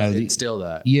 You know, instill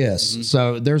that. Yes. Mm-hmm.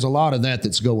 So there's a lot of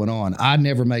that's going on. I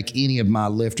never make any of my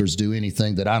lifters do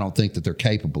anything that I don't think that they're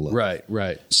capable of.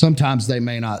 Right. Sometimes they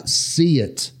may not see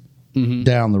it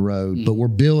down the road, but we're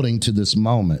building to this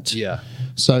moment. Yeah.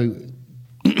 So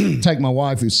take my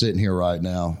wife who's sitting here right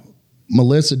now.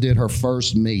 Melissa did her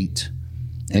first meet.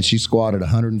 And she squatted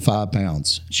 105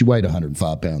 pounds. She weighed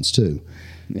 105 pounds too.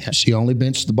 Yeah. She only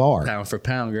benched the bar. Pound for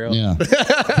pound, girl. Yeah.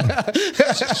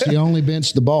 She only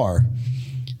benched the bar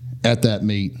at that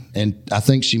meet. And I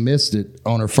think she missed it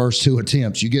on her first 2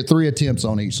 attempts. You get 3 attempts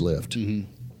on each lift. Mm-hmm.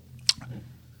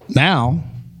 Now,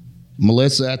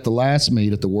 Melissa at the last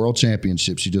meet at the World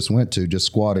Championship she just went to just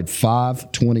squatted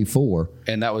 524.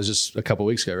 And that was just a couple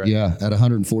weeks ago, right? Yeah, at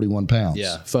 141 pounds.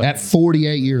 Yeah. At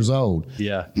 48 years old.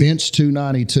 Yeah. Benched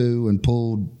 292 and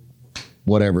pulled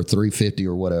whatever, 350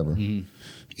 or whatever. Mm-hmm.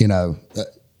 You know,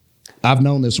 I've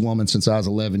known this woman since I was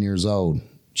 11 years old.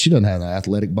 She doesn't have an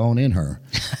athletic bone in her.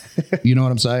 You know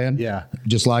what I'm saying? Yeah.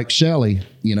 Just like Shelly,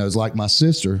 you know, is like my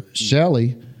sister. Mm-hmm.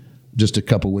 Shelly, just a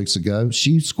couple weeks ago,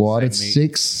 she squatted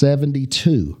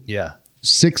 672. Yeah.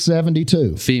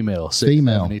 672. Female.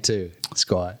 672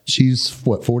 squat. She's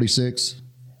what, 46,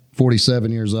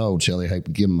 47 years old. Shelly, I hate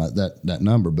to give them that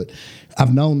number, but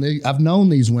I've known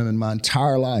these women my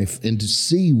entire life, and to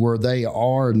see where they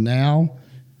are now,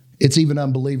 it's even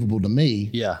unbelievable to me.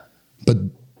 Yeah. But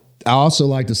I also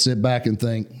like to sit back and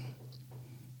think,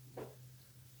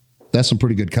 that's some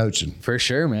pretty good coaching. For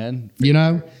sure, man. You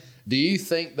know? Do you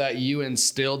think that you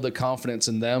instilled the confidence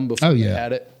in them before they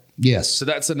had it? Yes. So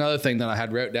that's another thing that I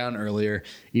had wrote down earlier.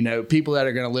 You know, people that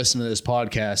are going to listen to this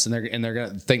podcast and they're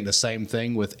going to think the same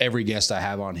thing with every guest I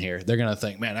have on here. They're going to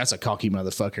think, man, that's a cocky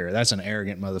motherfucker. That's an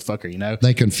arrogant motherfucker, you know?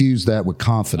 They confuse that with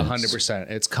confidence.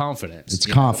 100%. It's confidence. It's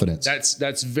confidence.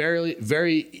 That's very,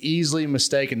 very easily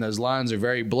mistaken. Those lines are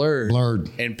very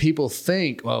blurred. And people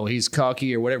think, oh, he's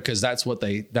cocky or whatever, because that's what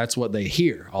they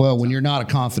hear. Well, when you're not a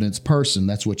confidence person,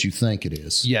 that's what you think it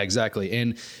is. Yeah, exactly.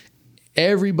 And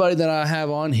everybody that I have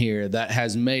on here that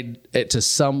has made it to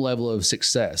some level of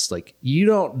success, like, you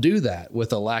don't do that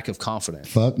with a lack of confidence.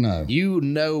 Fuck no. You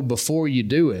know before you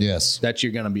do it that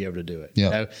you're going to be able to do it. Yep. You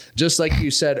know? Just like you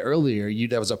said earlier,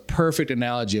 that was a perfect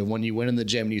analogy of when you went in the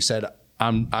gym and you said,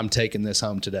 I'm taking this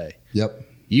home today. Yep.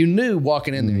 You knew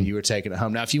walking in there you were taking it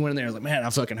home. Now, if you went in there and like, man,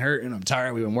 I'm fucking hurt and I'm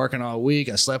tired. We've been working all week.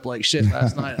 I slept like shit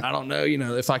last night. I don't know,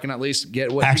 if I can at least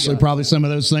get what. Actually, probably some of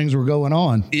those things were going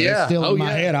on. Yeah. Still in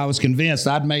my head, I was convinced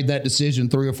I'd made that decision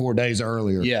 3 or 4 days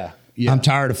earlier. Yeah. I'm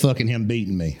tired of fucking him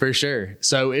beating me. For sure.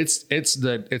 So it's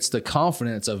the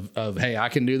confidence of hey, I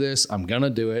can do this. I'm gonna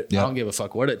do it. Yep. I don't give a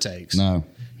fuck what it takes. No.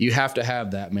 You have to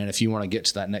have that, man, if you want to get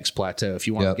to that next plateau, if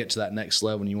you want to get to that next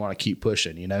level and you want to keep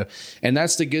pushing, And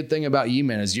that's the good thing about you,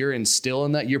 man, is you're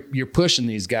instilling that. You're pushing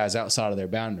these guys outside of their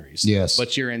boundaries. Yes.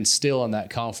 But you're instilling that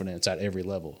confidence at every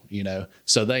level,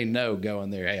 So they know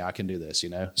going there, hey, I can do this,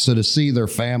 So to see their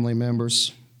family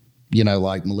members,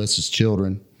 like Melissa's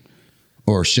children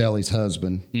or Shelly's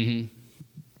husband,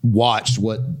 watch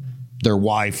what their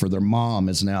wife or their mom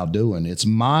is now doing, it's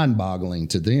mind-boggling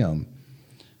to them.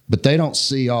 But they don't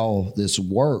see all this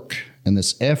work and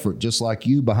this effort, just like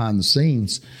you behind the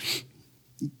scenes.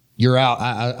 You're out.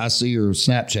 I see your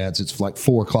Snapchats. It's like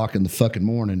 4:00 in the fucking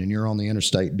morning, and you're on the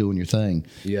interstate doing your thing.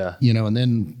 Yeah. And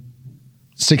then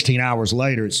 16 hours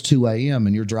later, it's 2 a.m.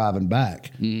 and you're driving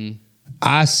back.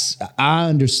 I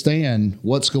understand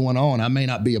what's going on. I may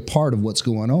not be a part of what's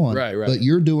going on, right. But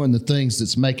you're doing the things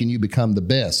that's making you become the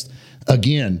best.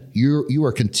 Again, you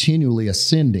are continually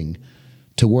ascending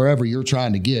to wherever you're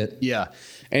trying to get. Yeah.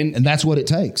 And that's what it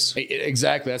takes.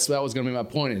 Exactly. That was going to be my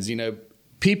point is,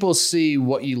 people see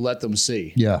what you let them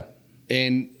see. Yeah.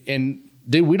 And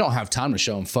dude, we don't have time to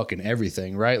show them fucking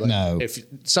everything, right? Like, no. If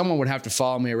someone would have to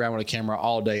follow me around with a camera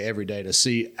all day, every day to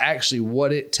see actually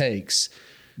what it takes.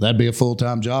 That'd be a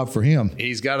full-time job for him.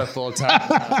 He's got a full-time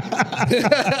job.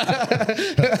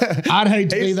 I'd hate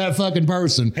to be that fucking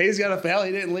person. He's got a hell.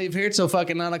 He didn't leave here till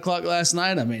fucking 9 o'clock last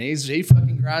night. I mean, he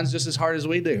fucking grinds just as hard as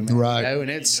we do, man. Right. And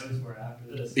it's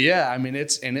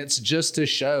it's just to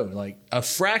show like a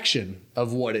fraction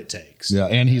of what it takes. Yeah,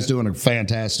 and he's doing a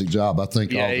fantastic job. I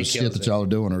think all the shit that y'all are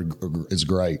doing is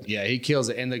great. Yeah, he kills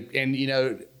it.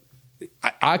 And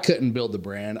I couldn't build the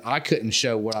brand. I couldn't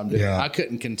show what I'm doing. Yeah. I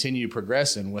couldn't continue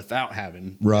progressing without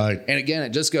having. Right. And again, it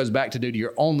just goes back to, dude,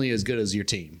 you're only as good as your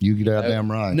team. You get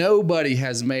damn right. Nobody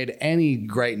has made any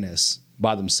greatness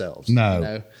by themselves.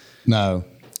 No. No.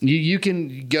 You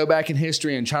can go back in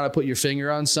history and try to put your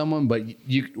finger on someone, but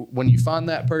when you find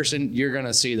that person, you're going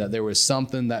to see that there was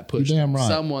something that pushed them. Right.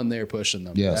 Someone there pushing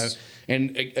them. Yes.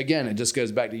 And again, it just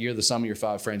goes back to you're the sum of your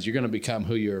 5 friends. You're going to become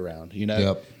who you're around,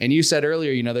 Yep. And you said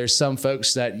earlier, there's some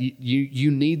folks that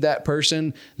you need that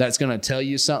person that's going to tell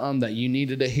you something that you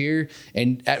needed to hear.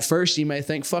 And at first you may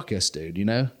think, fuck us,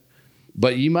 dude,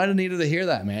 But you might have needed to hear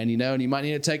that, man, and you might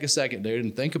need to take a second, dude,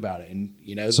 and think about it. And,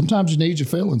 sometimes you need your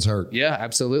feelings hurt. Yeah,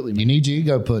 absolutely, man. You need your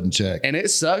ego put in check. And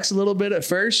it sucks a little bit at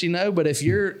first, but if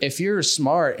you're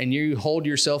smart and you hold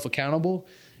yourself accountable,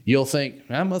 you'll think,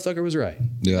 that motherfucker was right.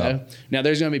 Yeah. Now,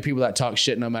 there's going to be people that talk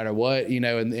shit no matter what,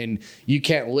 and you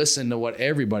can't listen to what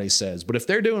everybody says. But if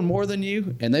they're doing more than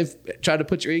you and they've tried to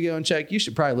put your ego in check, you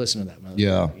should probably listen to that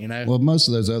motherfucker. Yeah. Well, most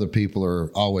of those other people are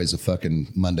always a fucking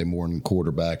Monday morning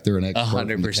quarterback. They're an expert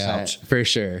 100%, on the couch. For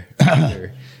sure.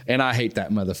 And I hate that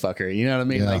motherfucker. You know what I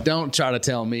mean? Yeah. Like, don't try to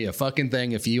tell me a fucking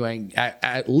thing if you ain't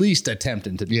at least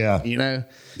attempting to do it.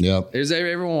 Yeah.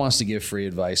 Everyone wants to give free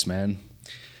advice, man.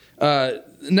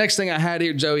 Next thing I had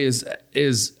here, Joey,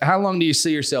 is how long do you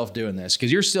see yourself doing this?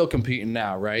 Because you're still competing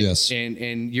now, right? Yes.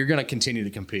 And you're going to continue to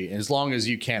compete as long as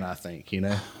you can, I think,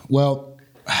 Well,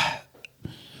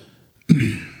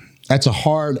 that's a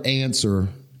hard answer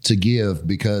to give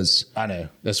because I know.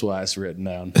 That's why it's written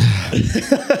down.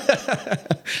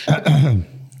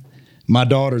 My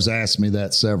daughter's asked me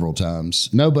that several times.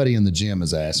 Nobody in the gym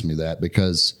has asked me that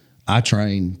because I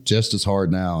train just as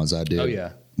hard now as I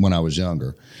did when I was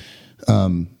younger.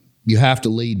 You have to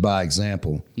lead by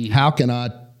example. Mm-hmm. How can I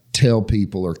tell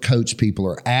people or coach people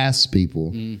or ask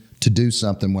people to do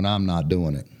something when I'm not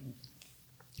doing it?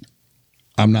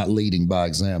 I'm not leading by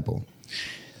example.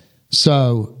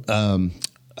 So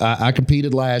I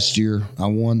competed last year. I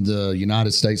won the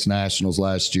United States Nationals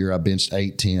last year. I benched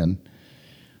 810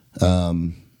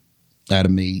 at a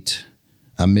meet.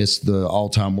 I missed the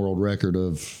all-time world record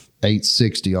of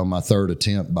 860 on my third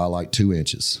attempt by like 2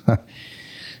 inches.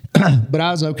 But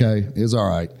I was okay. It was all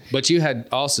right. But you had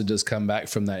also just come back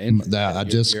from that injury. I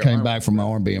just came back from my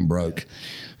arm being broke.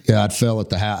 Yeah, I'd fell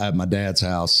at my dad's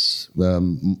house.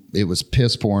 It was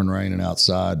piss pouring raining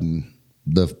outside, and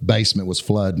the basement was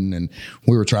flooding, and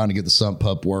we were trying to get the sump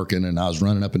pump working, and I was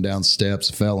running up and down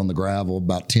steps, fell in the gravel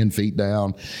about 10 feet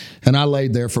down, and I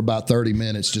laid there for about 30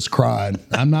 minutes just crying.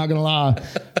 I'm not going to lie.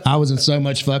 I was in so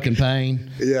much fucking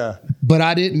pain. Yeah. But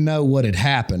I didn't know what had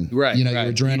happened. Right. Your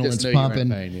adrenaline's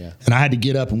pumping, and I had to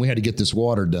get up, and we had to get this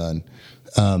water done.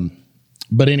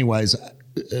 But anyways,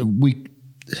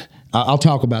 I'll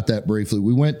talk about that briefly.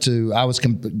 I was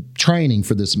training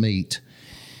for this meet,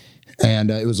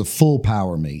 and it was a full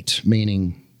power meet,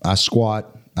 meaning I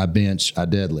squat, I bench, I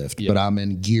deadlift, but I'm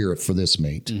in gear for this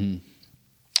meet.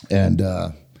 Mm-hmm.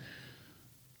 And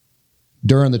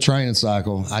during the training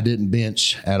cycle, I didn't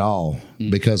bench at all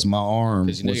because my arm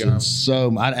was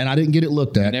and I didn't get it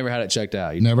looked at. You never had it checked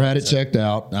out. Never had it checked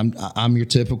out. I'm your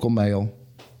typical male.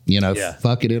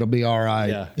 Fuck it, it'll be all right.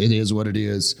 Yeah. It is what it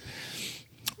is.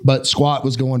 But squat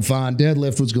was going fine.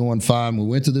 Deadlift was going fine. We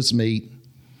went to this meet.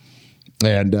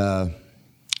 And I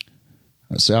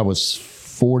was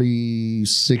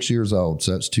 46 years old,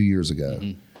 so that's 2 years ago.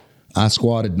 Mm-hmm. I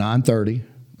squatted 930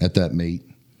 at that meet,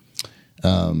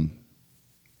 and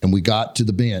we got to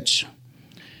the bench.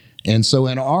 And so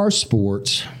in our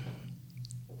sport,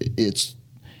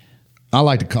 I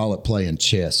like to call it playing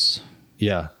chess.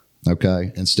 Yeah.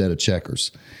 Okay, instead of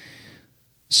checkers.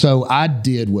 So I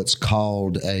did what's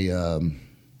called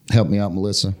help me out,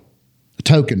 Melissa, a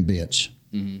token bench.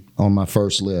 on my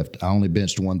first lift. I only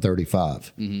benched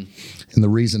 135. And the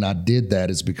reason I did that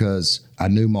is because I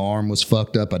knew my arm was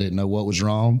fucked up. I didn't know what was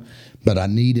wrong, but I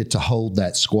needed to hold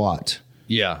that squat.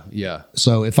 Yeah, yeah.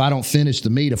 So if I don't finish the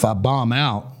meet, if I bomb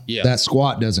out, that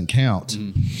squat doesn't count.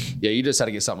 Yeah, you just had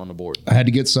to get something on the board. I had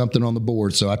to get something on the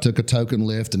board. So I took a token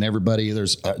lift, and everybody,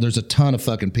 there's a ton of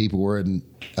fucking people. We're in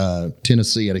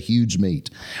Tennessee at a huge meet.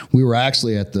 We were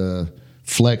actually at the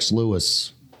Flex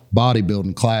Lewis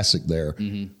bodybuilding classic there.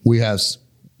 We have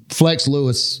Flex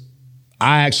Lewis.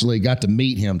 I actually got to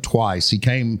meet him twice. He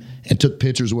came and took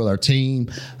pictures with our team.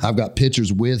 I've got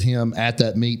pictures with him at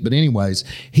that meet. But anyways,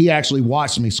 he actually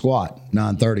watched me squat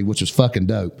 930, which was fucking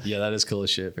dope. Yeah, that is cool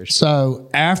as shit for sure. So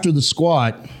after the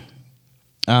squat,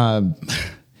 I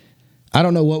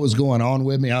don't know what was going on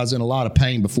with me. I was in a lot of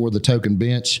pain before the token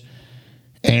bench.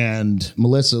 And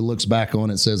Melissa looks back on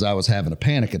it and says I was having a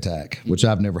panic attack, which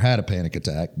I've never had a panic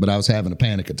attack, but I was having a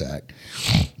panic attack.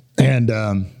 And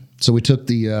so we took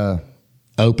the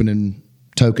opening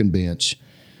token bench.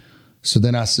 So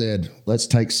then I said, let's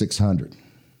take 600.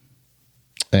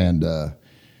 And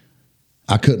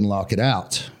I couldn't lock it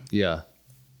out. Yeah.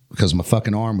 Because my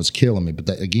fucking arm was killing me. But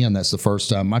that's the first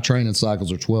time. My training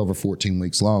cycles are 12 or 14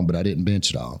 weeks long, but I didn't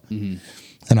bench it all.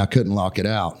 And I couldn't lock it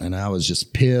out. And I was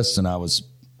just pissed, and I was,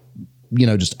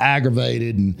 just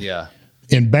aggravated and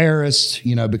embarrassed,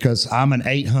 because I'm an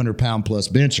 800-pound plus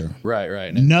bencher.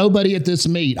 Right. Nobody at this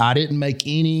meet, I didn't make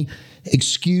any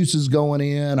excuses going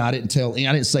in. I didn't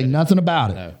say nothing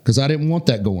about it because I didn't want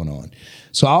that going on.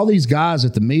 So all these guys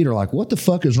at the meet are like, what the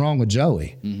fuck is wrong with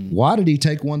Joey? Why did he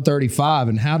take 135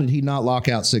 and how did he not lock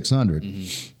out 600?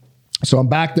 So I'm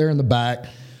back there in the back.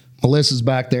 Melissa's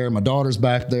back there. My daughter's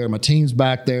back there. My team's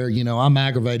back there. I'm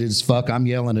aggravated as fuck. I'm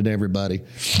yelling at everybody.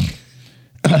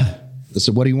 I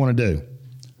said, what do you want to do?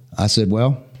 I said,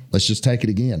 well, let's just take it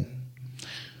again.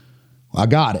 I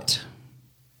got it.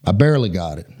 I barely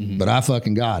got it, but I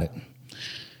fucking got it.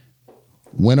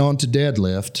 Went on to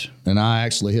deadlift, and I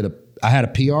actually I had a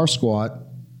PR squat.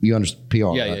 You understand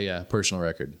PR? Yeah. Personal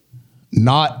record.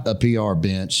 Not a PR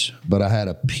bench, but I had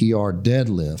a PR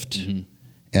deadlift.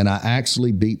 And I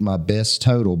actually beat my best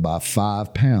total by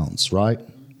 5 pounds, right,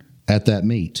 at that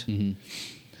meet.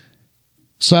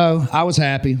 So I was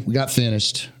happy. We got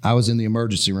finished. I was in the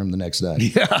emergency room the next day.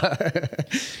 Yeah.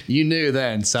 You knew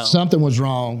then. Something was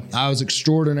wrong. I was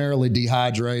extraordinarily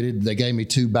dehydrated. They gave me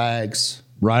 2 bags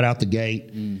right out the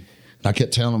gate. I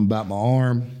kept telling them about my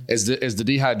arm. Is the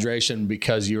dehydration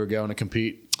because you were going to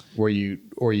compete?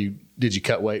 Did you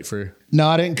cut weight for? No,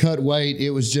 I didn't cut weight. It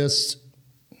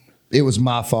was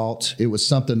my fault. It was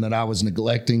something that I was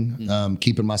neglecting,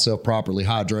 keeping myself properly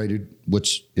hydrated,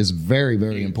 which is very,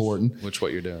 very important. Which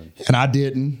what you're doing. And I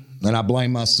didn't, and I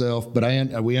blame myself. But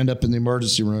we end up in the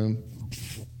emergency room.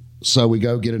 So we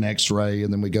go get an x-ray,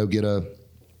 and then we go get a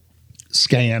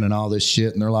scan and all this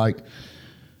shit. And they're like,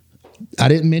 I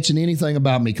didn't mention anything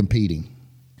about me competing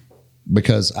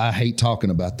because I hate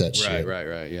talking about that shit.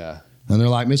 Right, yeah. And they're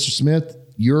like, Mr. Smith,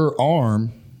 your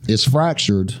arm is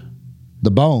fractured.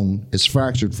 The bone is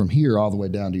fractured from here all the way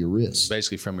down to your wrist.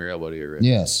 Basically from your elbow to your wrist.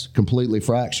 Yes, completely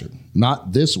fractured.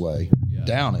 Not this way,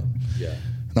 down it. Yeah.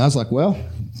 And I was like, well,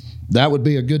 that would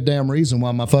be a good damn reason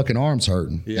why my fucking arm's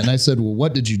hurting. Yeah. And they said, well,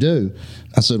 what did you do?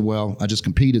 I said, well, I just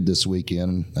competed this weekend.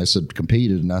 And they said,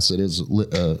 competed? And I said, it's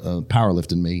a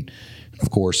powerlifting meet. Of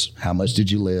course, how much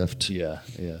did you lift? Yeah.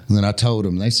 And then I told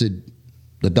them. They said,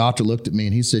 the doctor looked at me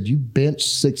and he said, you bench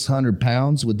 600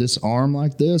 pounds with this arm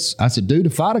like this? I said, dude,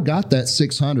 if I'd have got that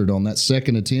 600 on that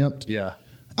second attempt,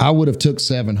 I would have took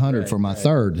 700 for my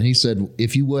third. And he said,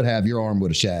 if you would have, your arm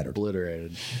would have shattered.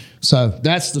 Obliterated. So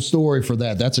that's the story for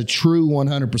that. That's a true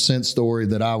 100% story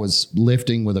that I was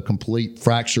lifting with a complete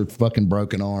fractured fucking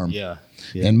broken arm. Yeah.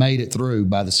 And made it through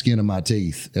by the skin of my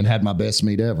teeth and had my best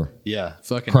meet ever. Yeah.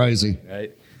 Fucking crazy.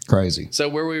 Right. Crazy. So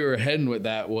where we were heading with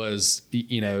that was,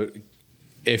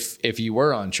 if you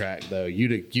were on track though,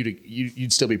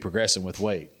 you'd still be progressing with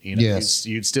weight. Yes.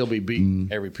 You'd still be beating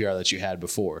every PR that you had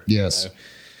before. Yes.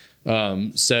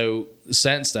 So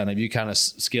since then, have you kind of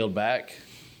scaled back?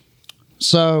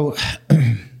 So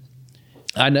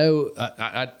I know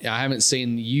I haven't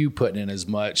seen you putting in as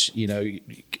much,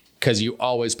 because you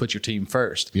always put your team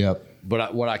first. Yep.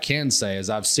 But what I can say is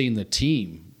I've seen the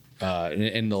team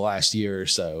in the last year or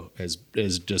so is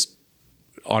just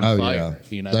on fire.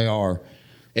 Yeah. They are.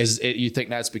 You think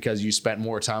that's because you spent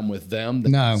more time with them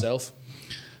than yourself?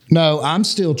 No, I'm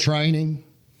still training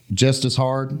just as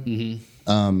hard.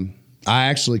 I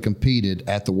actually competed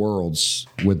at the Worlds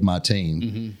with my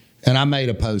team, and I made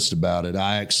a post about it.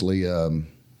 I actually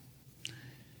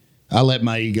I let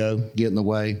my ego get in the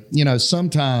way.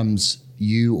 Sometimes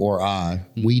you or I,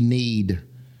 we need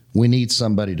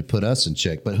somebody to put us in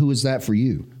check. But who is that for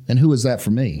you? And who is that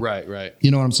for me? Right.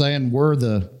 You know what I'm saying? We're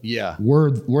the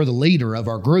leader of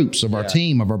our groups, of our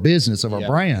team, of our business, of our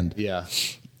brand. Yeah.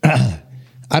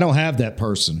 I don't have that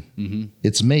person. Mm-hmm.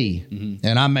 It's me.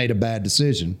 And I made a bad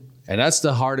decision. And that's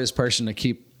the hardest person to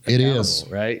keep accountable,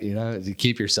 right? You know, to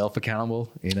keep yourself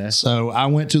accountable, you know? So I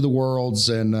went to the Worlds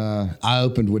and I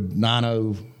opened with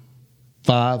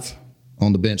 905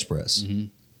 on the bench press. Mm-hmm.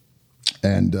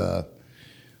 And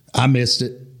I missed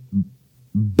it.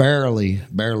 Barely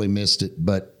missed it,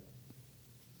 but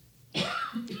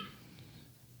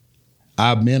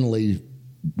I mentally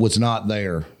was not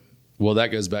there. Well, that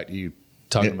goes back to you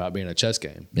talking about being a chess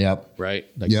game. Yep. Right?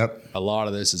 Like a lot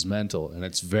of this is mental, and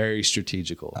it's very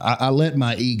strategical. I let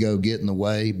my ego get in the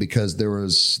way because there were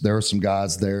some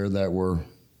guys there that were,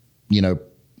 you know,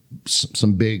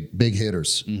 some big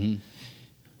hitters. Mm-hmm.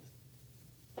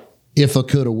 If I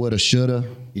coulda, woulda, shoulda,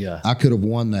 I could have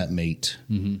won that meet.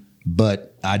 Mm-hmm.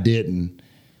 But I didn't.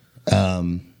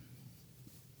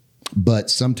 But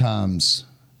sometimes,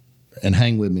 and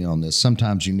hang with me on this,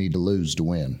 sometimes you need to lose to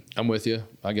win. I'm with you.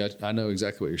 I know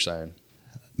exactly what you're saying.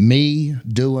 Me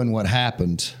doing what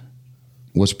happened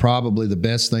was probably the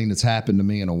best thing that's happened to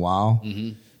me in a while,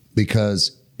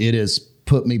 because it has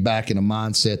put me back in a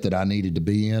mindset that I needed to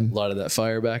be in. A lot of that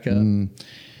fire back up.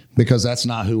 Because that's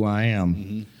not who I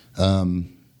am.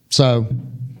 So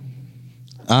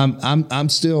I'm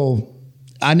still,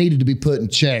 I needed to be put in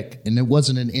check, and it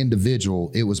wasn't an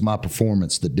individual. It was my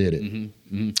performance that did it.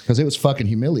 Because it was fucking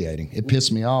humiliating. It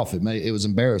pissed me off. It was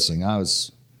embarrassing.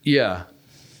 Yeah,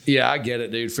 I get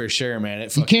it, dude, for sure, man.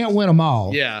 You can't win them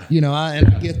all. Yeah. You know, and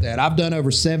I get that. I've done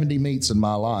over 70 meets in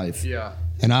my life. Yeah.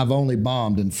 And I've only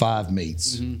bombed in 5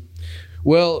 meets.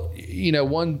 Well, you know,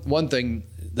 one thing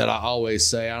that I always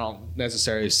say, I don't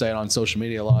necessarily say it on social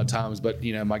media a lot of times, but,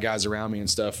 you know, my guys around me and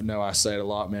stuff know I say it a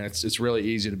lot, man. It's really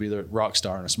easy to be the rock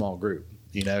star in a small group,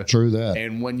 you know? True that.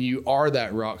 And when you are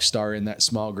that rock star in that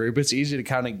small group, it's easy to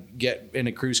kind of get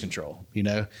into cruise control, you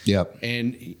know? Yep.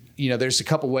 And, you know, there's a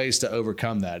couple ways to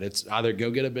overcome that. It's either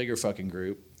go get a bigger fucking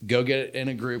group, go get in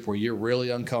a group where you're really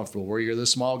uncomfortable, where you're the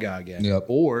small guy again,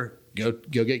 or go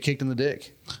get kicked in the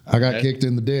dick. I got kicked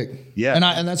in the dick. Yeah.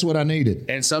 And that's what I needed.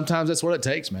 And sometimes that's what it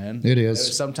takes, man. It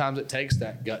is. Sometimes it takes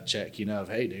that gut check, you know, of,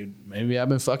 hey, dude, maybe I've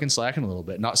been fucking slacking a little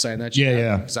bit. Not saying that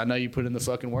because I know you put in the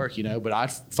fucking work, you know, but I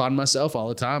find myself all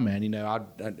the time, man. You know,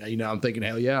 I'm thinking,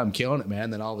 hell yeah, I'm killing it,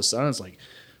 man. Then all of a sudden it's like,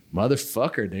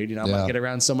 motherfucker, dude. You know, I might get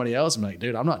around somebody else and be like,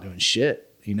 dude, I'm not doing shit.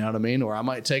 You know what I mean? Or I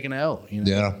might take an L. You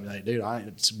know? Yeah. Like, dude,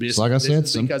 it's like I said,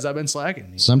 because I've been slacking.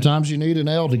 You know? Sometimes you need an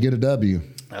L to get a W.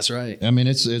 That's right. I mean,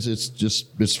 it's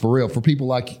for real. For people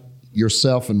like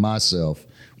yourself and myself,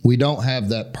 we don't have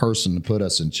that person to put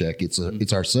us in check.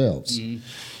 It's ourselves.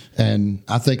 And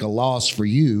I think a loss for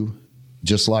you,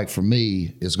 just like for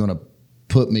me, is going to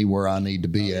put me where I need to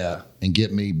be at and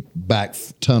get me back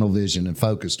tunnel vision and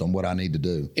focused on what I need to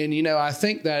do. And, you know, I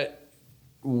think that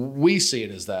we see it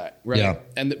as that, right? Yeah.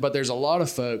 But there's a lot of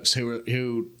folks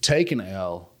who take an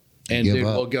L and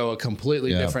will go a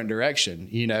completely different direction.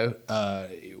 You know,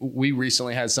 we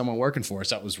recently had someone working for us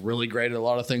that was really great at a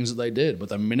lot of things that they did, but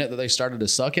the minute that they started to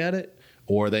suck at it,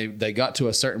 or they got to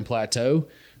a certain plateau,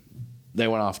 they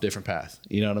went off a different path.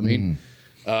 You know what I mean?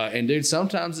 And dude,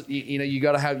 sometimes you know you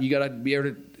gotta be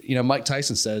able to. You know, Mike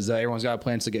Tyson says that everyone's got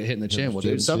plans to get hit in the chin. Well,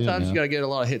 dude, sometimes you got to get a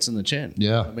lot of hits in the chin. Yeah.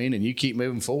 You know what I mean, and you keep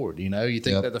moving forward. You know, you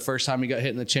think that the first time he got hit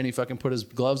in the chin, he fucking put his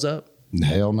gloves up?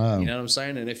 Hell no. You know what I'm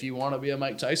saying? And if you want to be a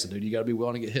Mike Tyson, dude, you got to be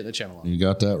willing to get hit in the chin a lot. You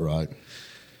got that right.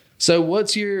 So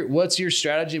what's your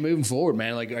strategy moving forward,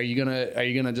 man? Like, are you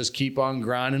gonna just keep on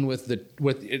grinding with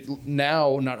it?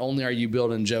 Now, not only are you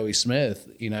building Joey Smith,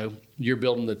 you know, you're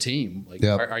building the team. Like,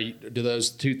 do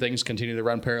those two things continue to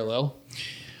run parallel?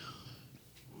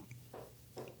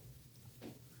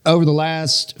 Over the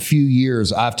last few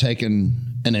years, I've taken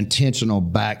an intentional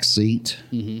back seat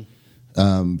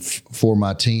for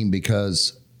my team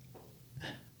because,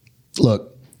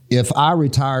 look, if I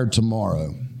retired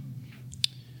tomorrow,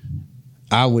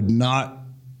 I would not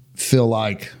feel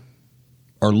like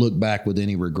or look back with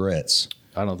any regrets.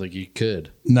 I don't think you could.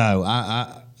 No,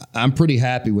 I'm pretty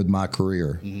happy with my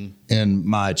career and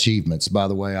my achievements. By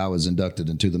the way, I was inducted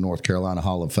into the North Carolina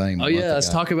Hall of Fame. Oh, yeah. Let's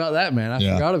talk about that, man. I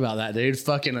forgot about that, dude.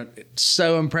 Fucking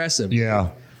so impressive.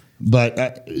 Yeah.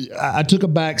 But I took a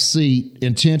back seat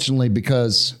intentionally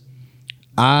because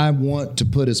I want to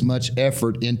put as much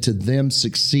effort into them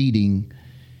succeeding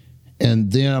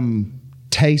and them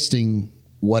tasting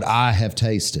what I have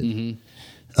tasted.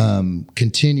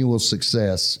 Continual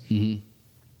success.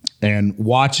 And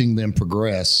watching them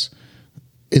progress.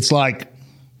 It's like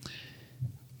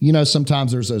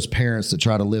sometimes there's those parents that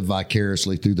try to live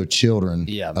vicariously through their children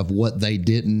of what they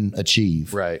didn't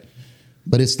achieve. Right.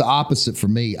 But it's the opposite for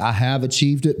me. I have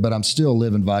achieved it, but I'm still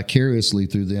living vicariously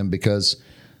through them because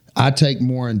I take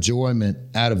more enjoyment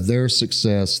out of their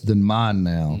success than mine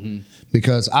now.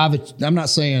 Because I'm not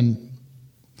saying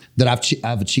that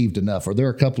I've achieved enough. Or there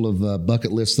are a couple of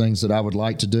bucket list things that I would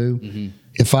like to do.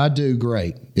 If I do,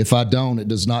 great. If I don't, it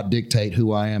does not dictate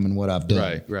who I am and what I've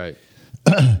done. Right.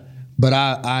 But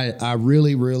I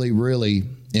really, really, really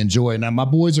enjoy it. Now, my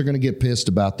boys are going to get pissed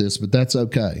about this, but that's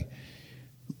okay.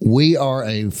 We are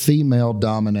a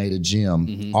female-dominated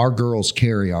gym. Our girls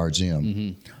carry our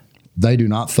gym. They do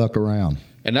not fuck around.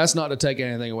 And that's not to take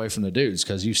anything away from the dudes,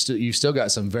 because you still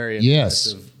got some very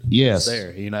impressive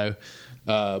there,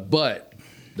 but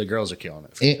the girls are killing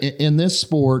it. In this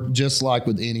sport, just like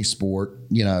with any sport,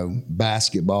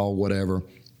 basketball, whatever,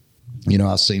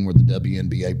 I've seen where the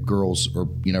WNBA girls are,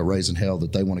 raising hell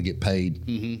that they want to get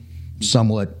paid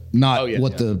somewhat, not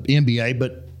the NBA,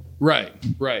 but right.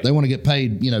 They want to get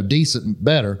paid, decent and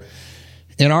better.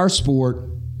 In our sport,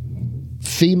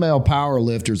 female power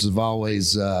lifters have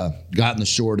always gotten the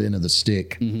short end of the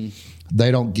stick.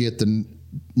 They don't get the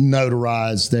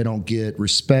notarized. They don't get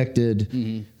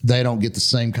respected. They don't get the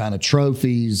same kind of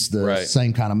trophies, the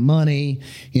same kind of money,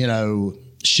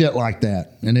 shit like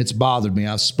that. And it's bothered me.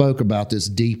 I spoke about this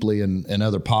deeply in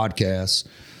other podcasts.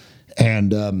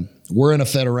 And we're in a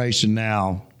federation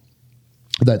now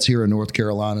that's here in North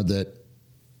Carolina that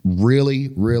really,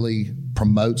 really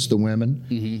promotes the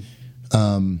women.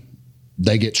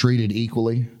 They get treated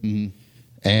equally.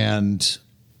 And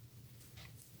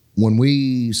when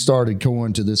we started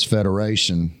going to this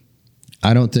federation,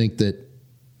 I don't think that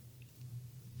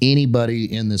anybody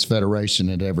in this federation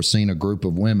had ever seen a group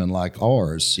of women like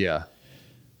ours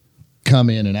come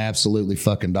in and absolutely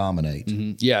fucking dominate.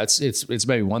 Yeah, it's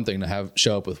maybe one thing to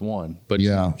show up with one, but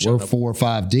we're 4 or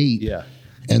 5 deep.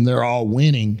 And they're all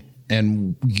winning.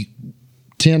 And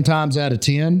 10 times out of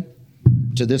 10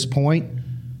 to this point,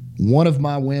 one of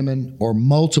my women or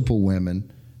multiple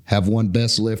women have won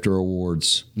Best Lifter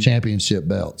Awards, championship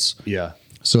belts.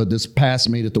 So at this past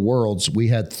meet at the Worlds, we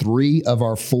had 3 of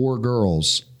our 4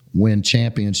 girls win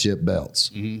championship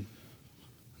belts.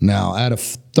 Now, out of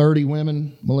 30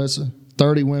 women, Melissa,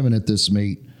 30 women at this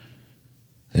meet,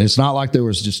 and it's not like there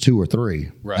was just 2 or 3.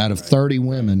 Out of 30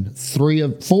 women,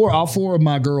 all 4 of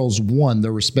my girls won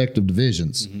their respective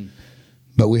divisions.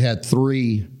 But we had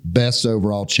 3 best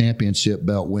overall championship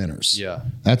belt winners.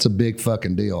 That's a big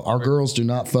fucking deal. Our girls do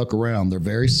not fuck around. They're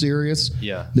very serious.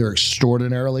 They're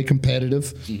extraordinarily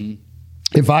competitive.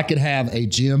 If I could have a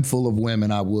gym full of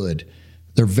women, I would.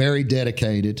 They're very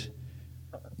dedicated.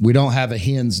 We don't have a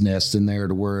hen's nest in there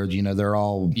to where, they're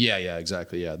all...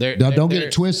 exactly. Don't get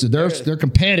it twisted. They're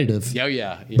competitive.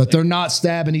 But they're not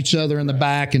stabbing each other in the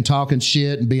back and talking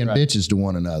shit and being bitches to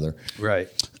one another.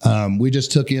 We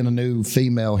just took in a new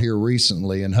female here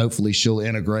recently, and hopefully she'll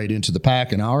integrate into the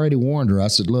pack. And I already warned her. I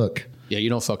said, look...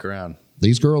 you don't fuck around.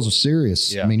 These girls are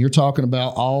serious. I mean, you're talking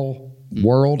about all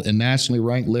world and nationally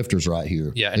ranked lifters right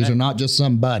here. These are not just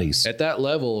some buddies. At that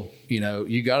level,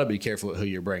 you got to be careful with who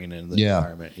you're bringing into the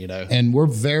environment, And we're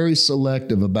very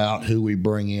selective about who we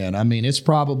bring in. I mean, it's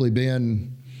probably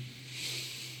been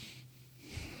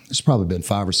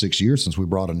 5 or 6 years since we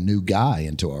brought a new guy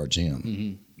into our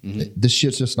gym. This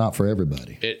shit's just not for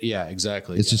everybody.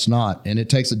 Exactly. It's just not. And it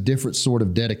takes a different sort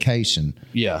of dedication.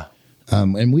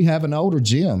 And we have an older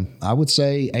gym. I would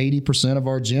say 80% of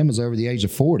our gym is over the age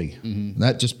of 40.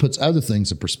 That just puts other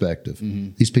things in perspective.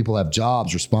 These people have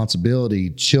jobs, responsibility,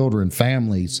 children,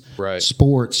 families,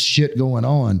 sports, shit going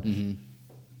on.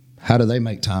 How do they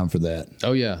make time for that?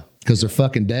 Because they're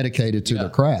fucking dedicated to their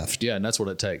craft. And that's what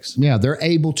it takes. They're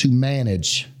able to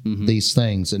manage these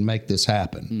things and make this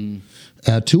happen.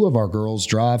 2 of our girls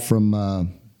drive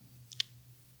from,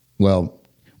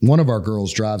 one of our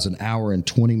girls drives an hour and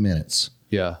 20 minutes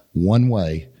one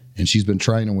way, and she's been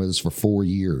training with us for 4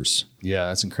 years.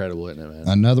 That's incredible, isn't it, man?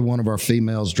 Another one of our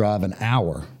females drive an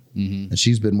hour, and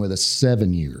she's been with us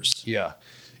 7 years.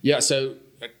 So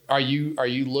are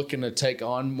you looking to take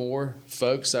on more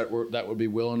folks that would be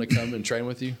willing to come and train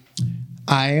with you?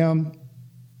 I am.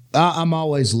 I'm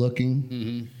always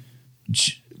looking.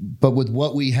 But with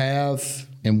what we have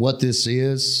and what this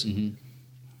is,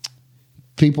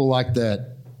 people like that.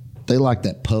 They like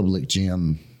that public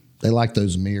gym. They like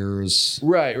those mirrors.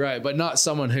 Right. But not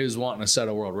someone who's wanting to set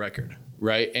a world record,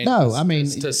 right? And no, I mean...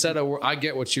 To set a world... I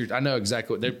get what you're... I know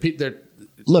exactly what... They're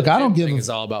look, I don't give... It's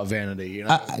all about vanity,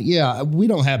 we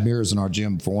don't have mirrors in our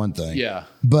gym, for one thing.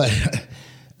 But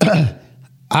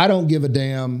I don't give a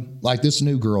damn. Like this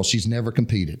new girl, she's never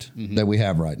competed that we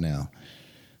have right now.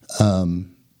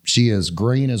 She is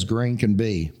green as green can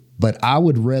be. But I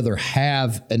would rather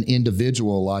have an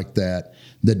individual like that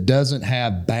doesn't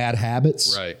have bad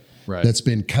habits. Right. That's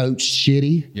been coached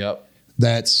shitty. Yep.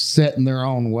 That's set in their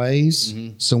own ways.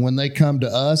 So when they come to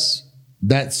us,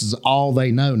 that's all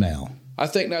they know now. I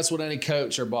think that's what any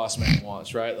coach or boss man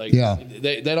wants, right? Like,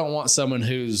 they don't want someone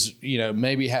who's,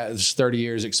 maybe has 30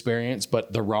 years experience,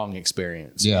 but the wrong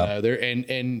experience. Yeah.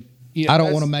 I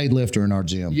don't want a maid lifter in our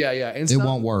gym. Yeah, yeah. And it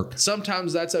won't work.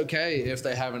 Sometimes that's okay if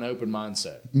they have an open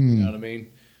mindset. You know what I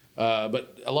mean?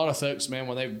 But a lot of folks, man,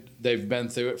 when they've been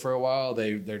through it for a while,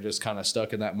 they're just kind of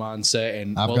stuck in that mindset.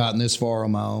 And I've gotten this far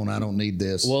on my own. I don't need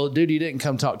this. Well, dude, you didn't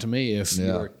come talk to me if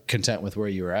you were content with where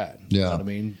you were at. You know what I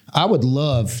mean? I would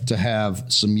love to have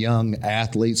some young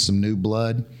athletes, some new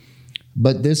blood.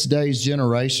 But this day's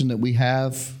generation that we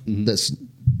have,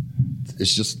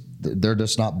 they're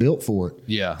just not built for it.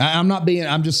 Yeah.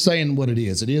 I'm just saying what it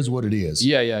is. It is what it is.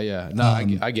 Yeah. No,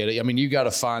 I get it. I mean, you got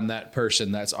to find that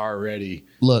person that's already.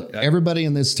 Look, everybody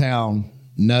in this town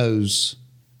knows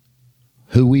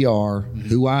who we are,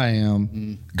 who I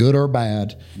am, good or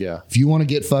bad. Yeah. If you want to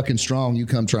get fucking strong, you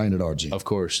come train at our gym. Of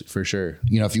course, for sure.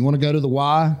 If you want to go to the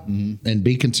Y and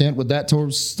be content with that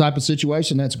type of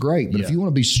situation, that's great. But if you want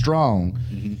to be strong,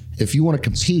 if you want to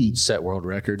compete, set world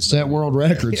records,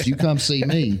 you come see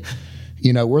me.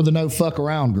 We're the no fuck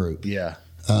around group. Yeah.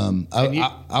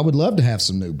 I would love to have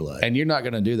some new blood, and you're not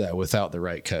going to do that without the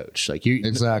right coach. Like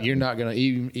you're not going to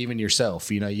even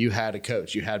yourself. You had a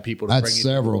coach, you had people to bring you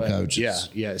several coaches.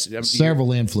 Yes,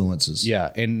 several influences.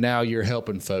 Yeah, and now you're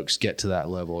helping folks get to that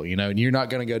level. And you're not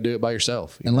going to go do it by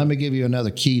yourself. And let me give you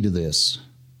another key to this: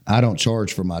 I don't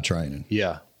charge for my training.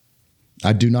 Yeah.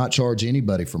 I do not charge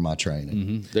anybody for my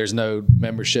training. There's no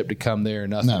membership to come there or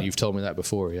nothing. No. You've told me that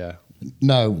before. Yeah.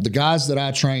 No, the guys that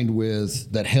I trained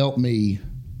with that helped me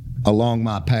along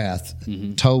my path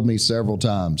told me several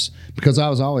times, because I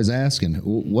was always asking,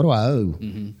 what do I owe?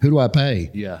 Who do I pay?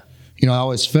 Yeah. I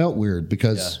always felt weird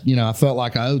because, I felt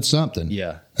like I owed something.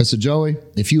 Yeah. I said, Joey,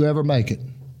 if you ever make it,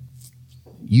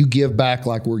 you give back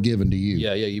like we're giving to you.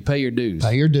 Yeah. You pay your dues.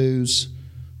 Pay your dues.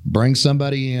 Bring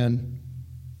somebody in.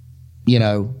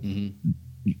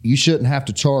 You shouldn't have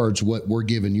to charge what we're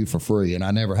giving you for free, and I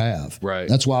never have. Right.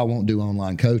 That's why I won't do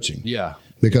online coaching. Yeah.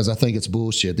 Because I think it's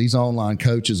bullshit. These online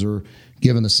coaches are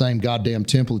giving the same goddamn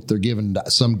template they're giving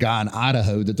some guy in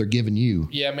Idaho that they're giving you.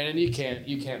 Yeah, man, and you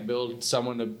can't build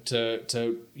someone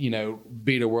to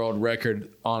beat a world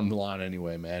record online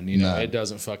anyway, man. It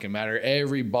doesn't fucking matter.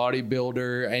 Every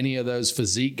bodybuilder, any of those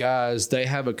physique guys, they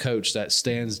have a coach that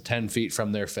stands 10 feet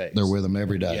from their face. They're with them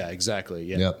every day. Yeah, exactly.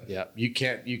 Yeah. Yep. Yeah. You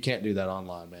can't do that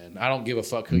online, man. I don't give a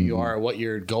fuck who you are or what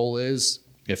your goal is.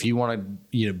 If you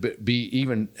want to, be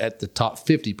even at the top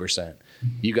 50%,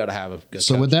 you got to have a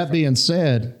So with that being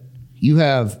said, you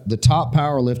have the top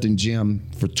powerlifting gym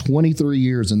for 23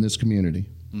 years in this community,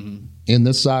 in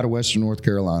this side of Western North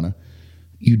Carolina.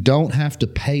 You don't have to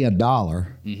pay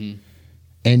 $1,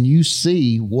 and you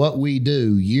see what we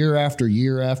do year after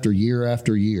year after year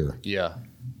after year. Yeah.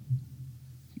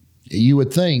 You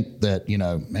would think that,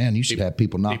 man, you should have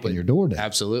people knocking your door down.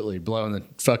 Absolutely. Blowing the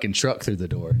fucking truck through the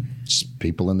door.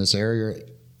 People in this area,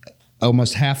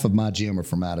 almost half of my gym are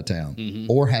from out of town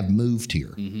or have moved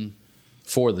here.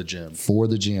 For the gym.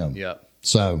 Yep.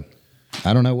 So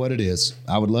I don't know what it is.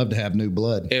 I would love to have new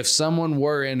blood. If someone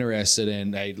were interested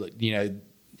in,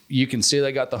 you can see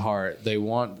they got the heart. They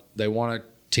want to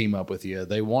team up with you.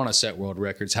 They want to set world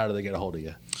records. How do they get a hold of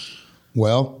you?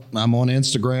 Well, I'm on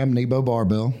Instagram, Nebo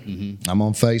Barbell. I'm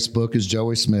on Facebook as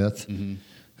Joey Smith.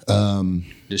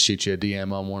 Just shoot you a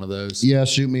DM on one of those. Yeah,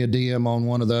 shoot me a DM on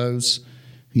one of those.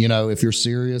 If you're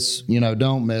serious,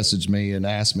 don't message me and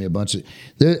ask me a bunch of.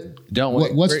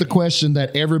 What's the question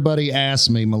that everybody asks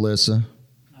me, Melissa?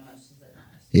 How much does it cost?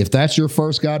 If that's your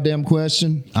first goddamn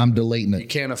question, I'm deleting it. You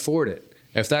can't afford it.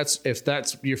 If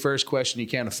that's your first question, you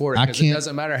can't afford it, because it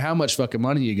doesn't matter how much fucking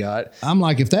money you got. I'm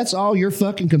like, if that's all you're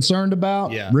fucking concerned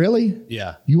about, really?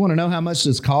 Yeah. You want to know how much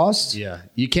this costs? Yeah.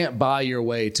 You can't buy your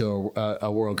way to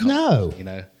a World Cup. No.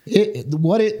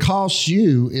 What it costs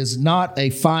you is not a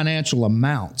financial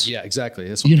amount. Yeah, exactly.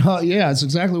 It's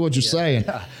exactly what you're saying.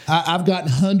 Yeah. I've gotten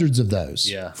hundreds of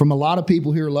those from a lot of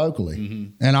people here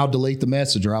locally, and I'll delete the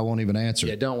message or I won't even answer.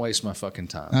 Yeah, don't waste my fucking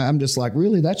time. I'm just like,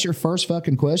 really? That's your first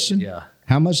fucking question? Yeah.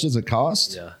 How much does it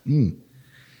cost? Yeah.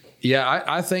 Yeah,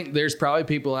 I think there's probably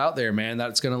people out there, man,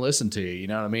 that's going to listen to you. You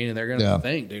know what I mean? And they're going to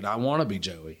think, dude, I want to be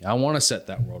Joey. I want to set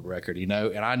that world record, and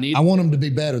I want him to be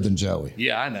better than Joey.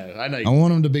 Yeah, I know. I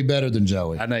want him to be better than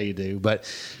Joey. I know you do,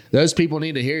 but those people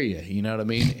need to hear you. You know what I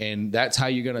mean? And that's how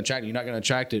you're going to attract it. You're not going to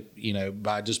attract it,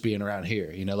 by just being around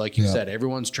here. Like you said,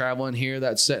 everyone's traveling here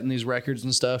that's setting these records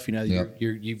and stuff.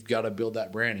 You've got to build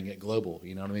that brand and get global.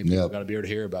 You know what I mean? People got to be able to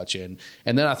hear about you,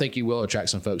 and then I think you will attract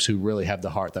some folks who really have the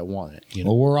heart that want it.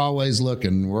 Well, we're always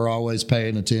looking. We're always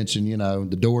paying attention.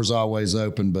 The door's always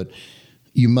open, but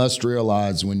you must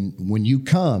realize when you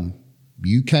come,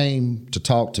 you came to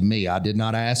talk to me. I did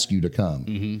not ask you to come.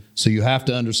 Mm-hmm. So you have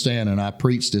to understand, and I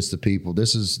preach this to people,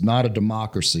 this is not a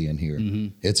democracy in here.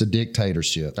 Mm-hmm. It's a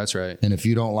dictatorship. That's right. And if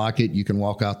you don't like it, you can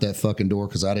walk out that fucking door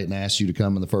because I didn't ask you to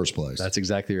come in the first place. That's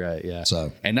exactly right, yeah.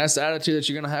 And that's the attitude that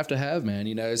you're going to have, man.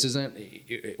 This isn't,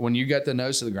 when you got the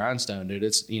nose to the grindstone, dude,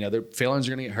 it's, their feelings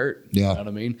are going to get hurt. Yeah. You know what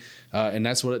I mean? And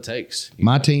that's what it takes.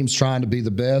 My team's trying to be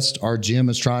the best. Our gym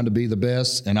is trying to be the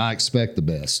best, and I expect the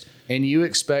best. And you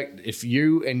expect, if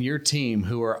you and your team,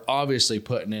 who are obviously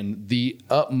putting in the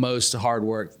utmost hard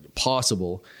work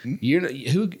possible,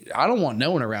 I don't want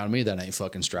no one around me that ain't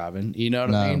fucking striving. You know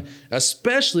what I mean?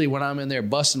 Especially when I'm in there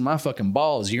busting my fucking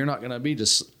balls, you're not going to be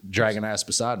just dragging ass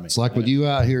beside me. It's like with you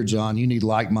out here, John, you need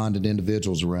like-minded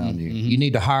individuals around you. You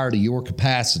need to hire to your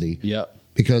capacity. Yep.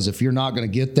 Because if you're not going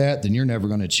to get that, then you're never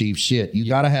going to achieve shit. You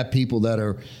got to have people that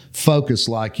are focused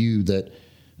like you, that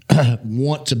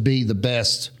want to be the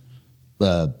best.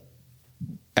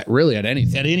 Really at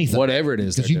anything. At anything. Whatever it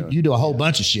is. Because you do a whole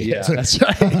bunch of shit. Yeah, that's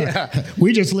right. Yeah.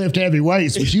 We just lift heavy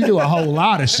weights, but you do a whole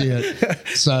lot of shit.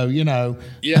 So,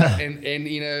 Yeah, and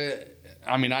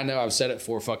I mean, I know I've said it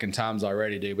 4 fucking times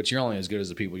already, dude, but you're only as good as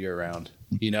the people you're around.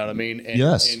 You know what I mean? And,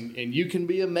 yes. And you can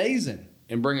be amazing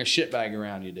and bring a shit bag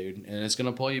around you, dude, and it's going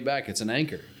to pull you back. It's an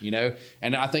anchor,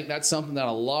 And I think that's something that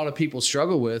a lot of people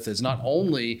struggle with, is not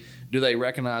only do they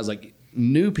recognize, like,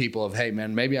 new people of, hey,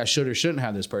 man, maybe I should or shouldn't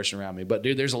have this person around me. But,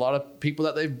 dude, there's a lot of people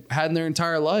that they've had in their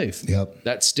entire life. Yep.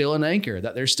 That's still an anchor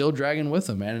that they're still dragging with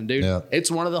them, man. And, dude,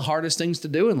 It's one of the hardest things to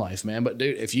do in life, man. But,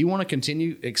 dude, if you want to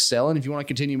continue excelling, if you want to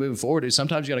continue moving forward, dude,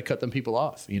 sometimes you got to cut them people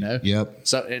off, Yep.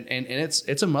 So, and it's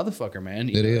a motherfucker, man.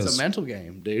 It's a mental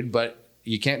game, dude. But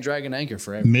you can't drag an anchor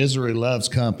forever. Misery loves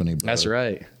company, bro. That's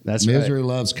right. Misery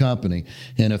loves company.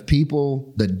 And if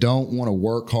people that don't want to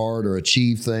work hard or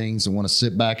achieve things and want to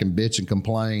sit back and bitch and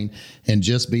complain and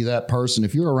just be that person,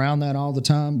 if you're around that all the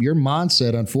time, your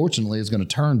mindset, unfortunately, is going to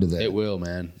turn to that. It will,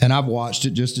 man. And I've watched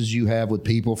it just as you have with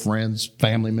people, friends,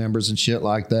 family members, and shit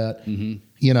like that.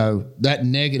 Mm-hmm. That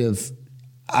negative.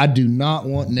 I do not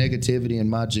want negativity in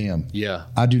my gym. Yeah.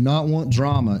 I do not want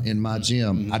drama in my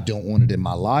gym. Mm-hmm. I don't want it in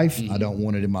my life. Mm-hmm. I don't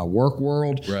want it in my work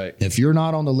world. Right. If you're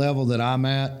not on the level that I'm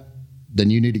at, then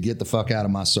you need to get the fuck out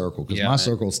of my circle, because my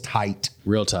circle's tight.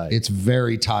 Real tight. It's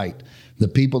very tight. The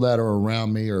people that are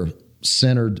around me are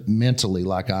centered mentally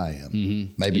like I am.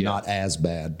 Mm-hmm. Maybe not as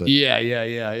bad, but yeah.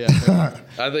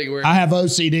 I have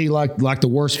OCD like the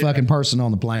worst fucking person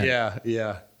on the planet.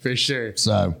 Yeah, for sure.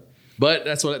 So. But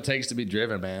that's what it takes to be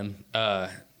driven, man.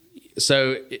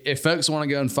 So if folks want to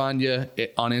go and find you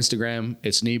on Instagram,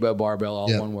 it's Nebo Barbell,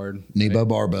 all one word. Nebo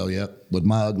Barbell, with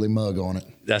my ugly mug on it.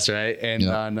 That's right. And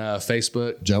on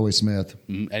Facebook, Joey Smith.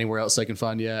 Anywhere else they can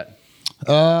find you at?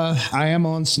 I am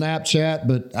on Snapchat,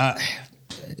 but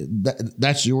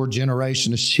that's your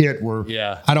generation of shit where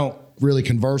I don't really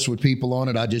converse with people on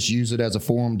it. I just use it as a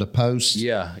forum to post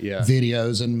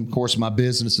videos and, of course, my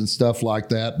business and stuff like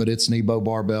that. But it's Nebo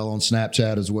Barbell on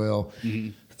Snapchat as well.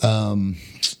 Mm-hmm.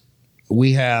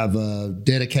 We have a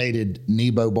dedicated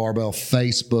Nebo Barbell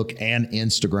Facebook and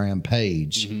Instagram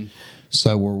page. Mm-hmm.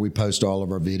 So where we post all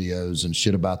of our videos and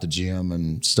shit about the gym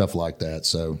and stuff like that.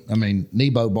 So, I mean,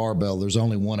 Nebo Barbell, there's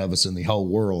only one of us in the whole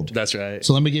world. That's right.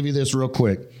 So let me give you this real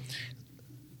quick.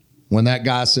 When that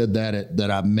guy said that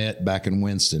I met back in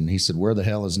Winston, he said, "Where the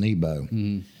hell is Nebo?"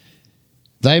 Mm-hmm.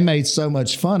 They made so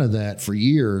much fun of that for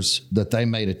years that they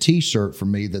made a T-shirt for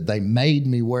me that they made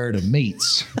me wear to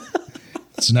meets.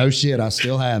 It's no shit. I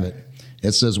still have it.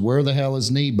 It says, "Where the hell is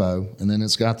Nebo?" And then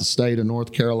it's got the state of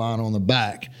North Carolina on the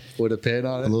back. With a pin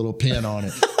on it? A little pin on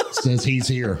it. Says he's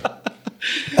here.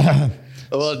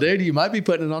 Well, dude, you might be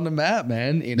putting it on the map,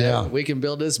 man. We can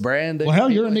build this brand. Well, hell,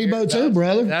 you're a Nebo too,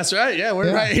 brother. That's right. Yeah,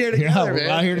 we're right here together, man. We're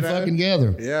right here fucking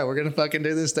together. Yeah, we're going to fucking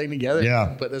do this thing together.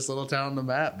 Yeah. Put this little town on the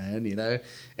map, man,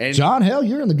 And John, hell,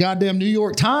 you're in the goddamn New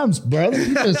York Times, brother.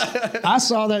 I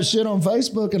saw that shit on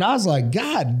Facebook, and I was like,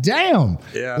 God damn.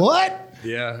 Yeah. What?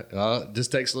 Yeah. It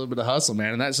just takes a little bit of hustle,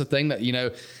 man. And that's the thing that,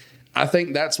 I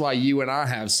think that's why you and I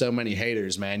have so many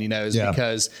haters, man, is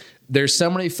because there's so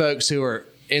many folks who are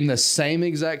in the same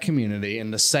exact community, in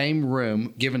the same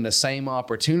room, given the same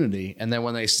opportunity. And then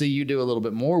when they see you do a little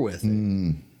bit more with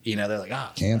it, you know, they're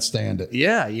like, can't stand it.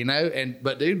 Yeah, you know,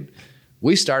 but dude,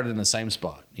 we started in the same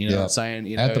spot. You know what I'm saying?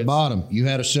 You know, at the bottom, you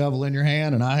had a shovel in your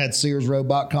hand and I had Sears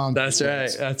Robot concrete. That's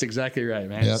right. That's exactly right,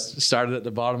 man. Yep. Started at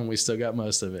the bottom and we still got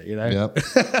most of it, you know? Yep.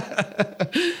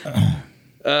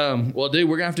 Well, dude,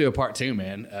 we're gonna have to do a part 2,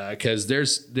 man, because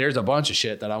there's a bunch of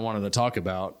shit that I wanted to talk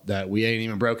about that we ain't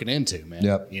even broken into, man.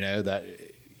 Yep. You know, that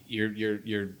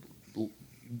you're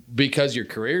because your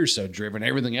career is so driven,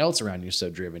 everything else around you is so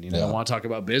driven. You know, I want to talk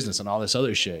about business and all this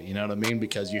other shit. You know what I mean?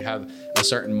 Because you have a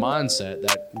certain mindset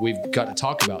that we've got to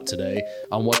talk about today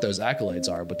on what those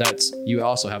accolades are. But you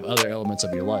also have other elements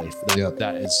of your life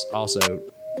that is also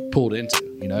pulled into.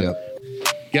 You know. Yep.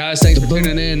 Guys, thanks for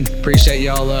tuning in. Appreciate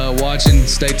y'all watching.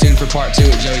 Stay tuned for part 2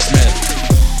 with Joey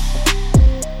Smith.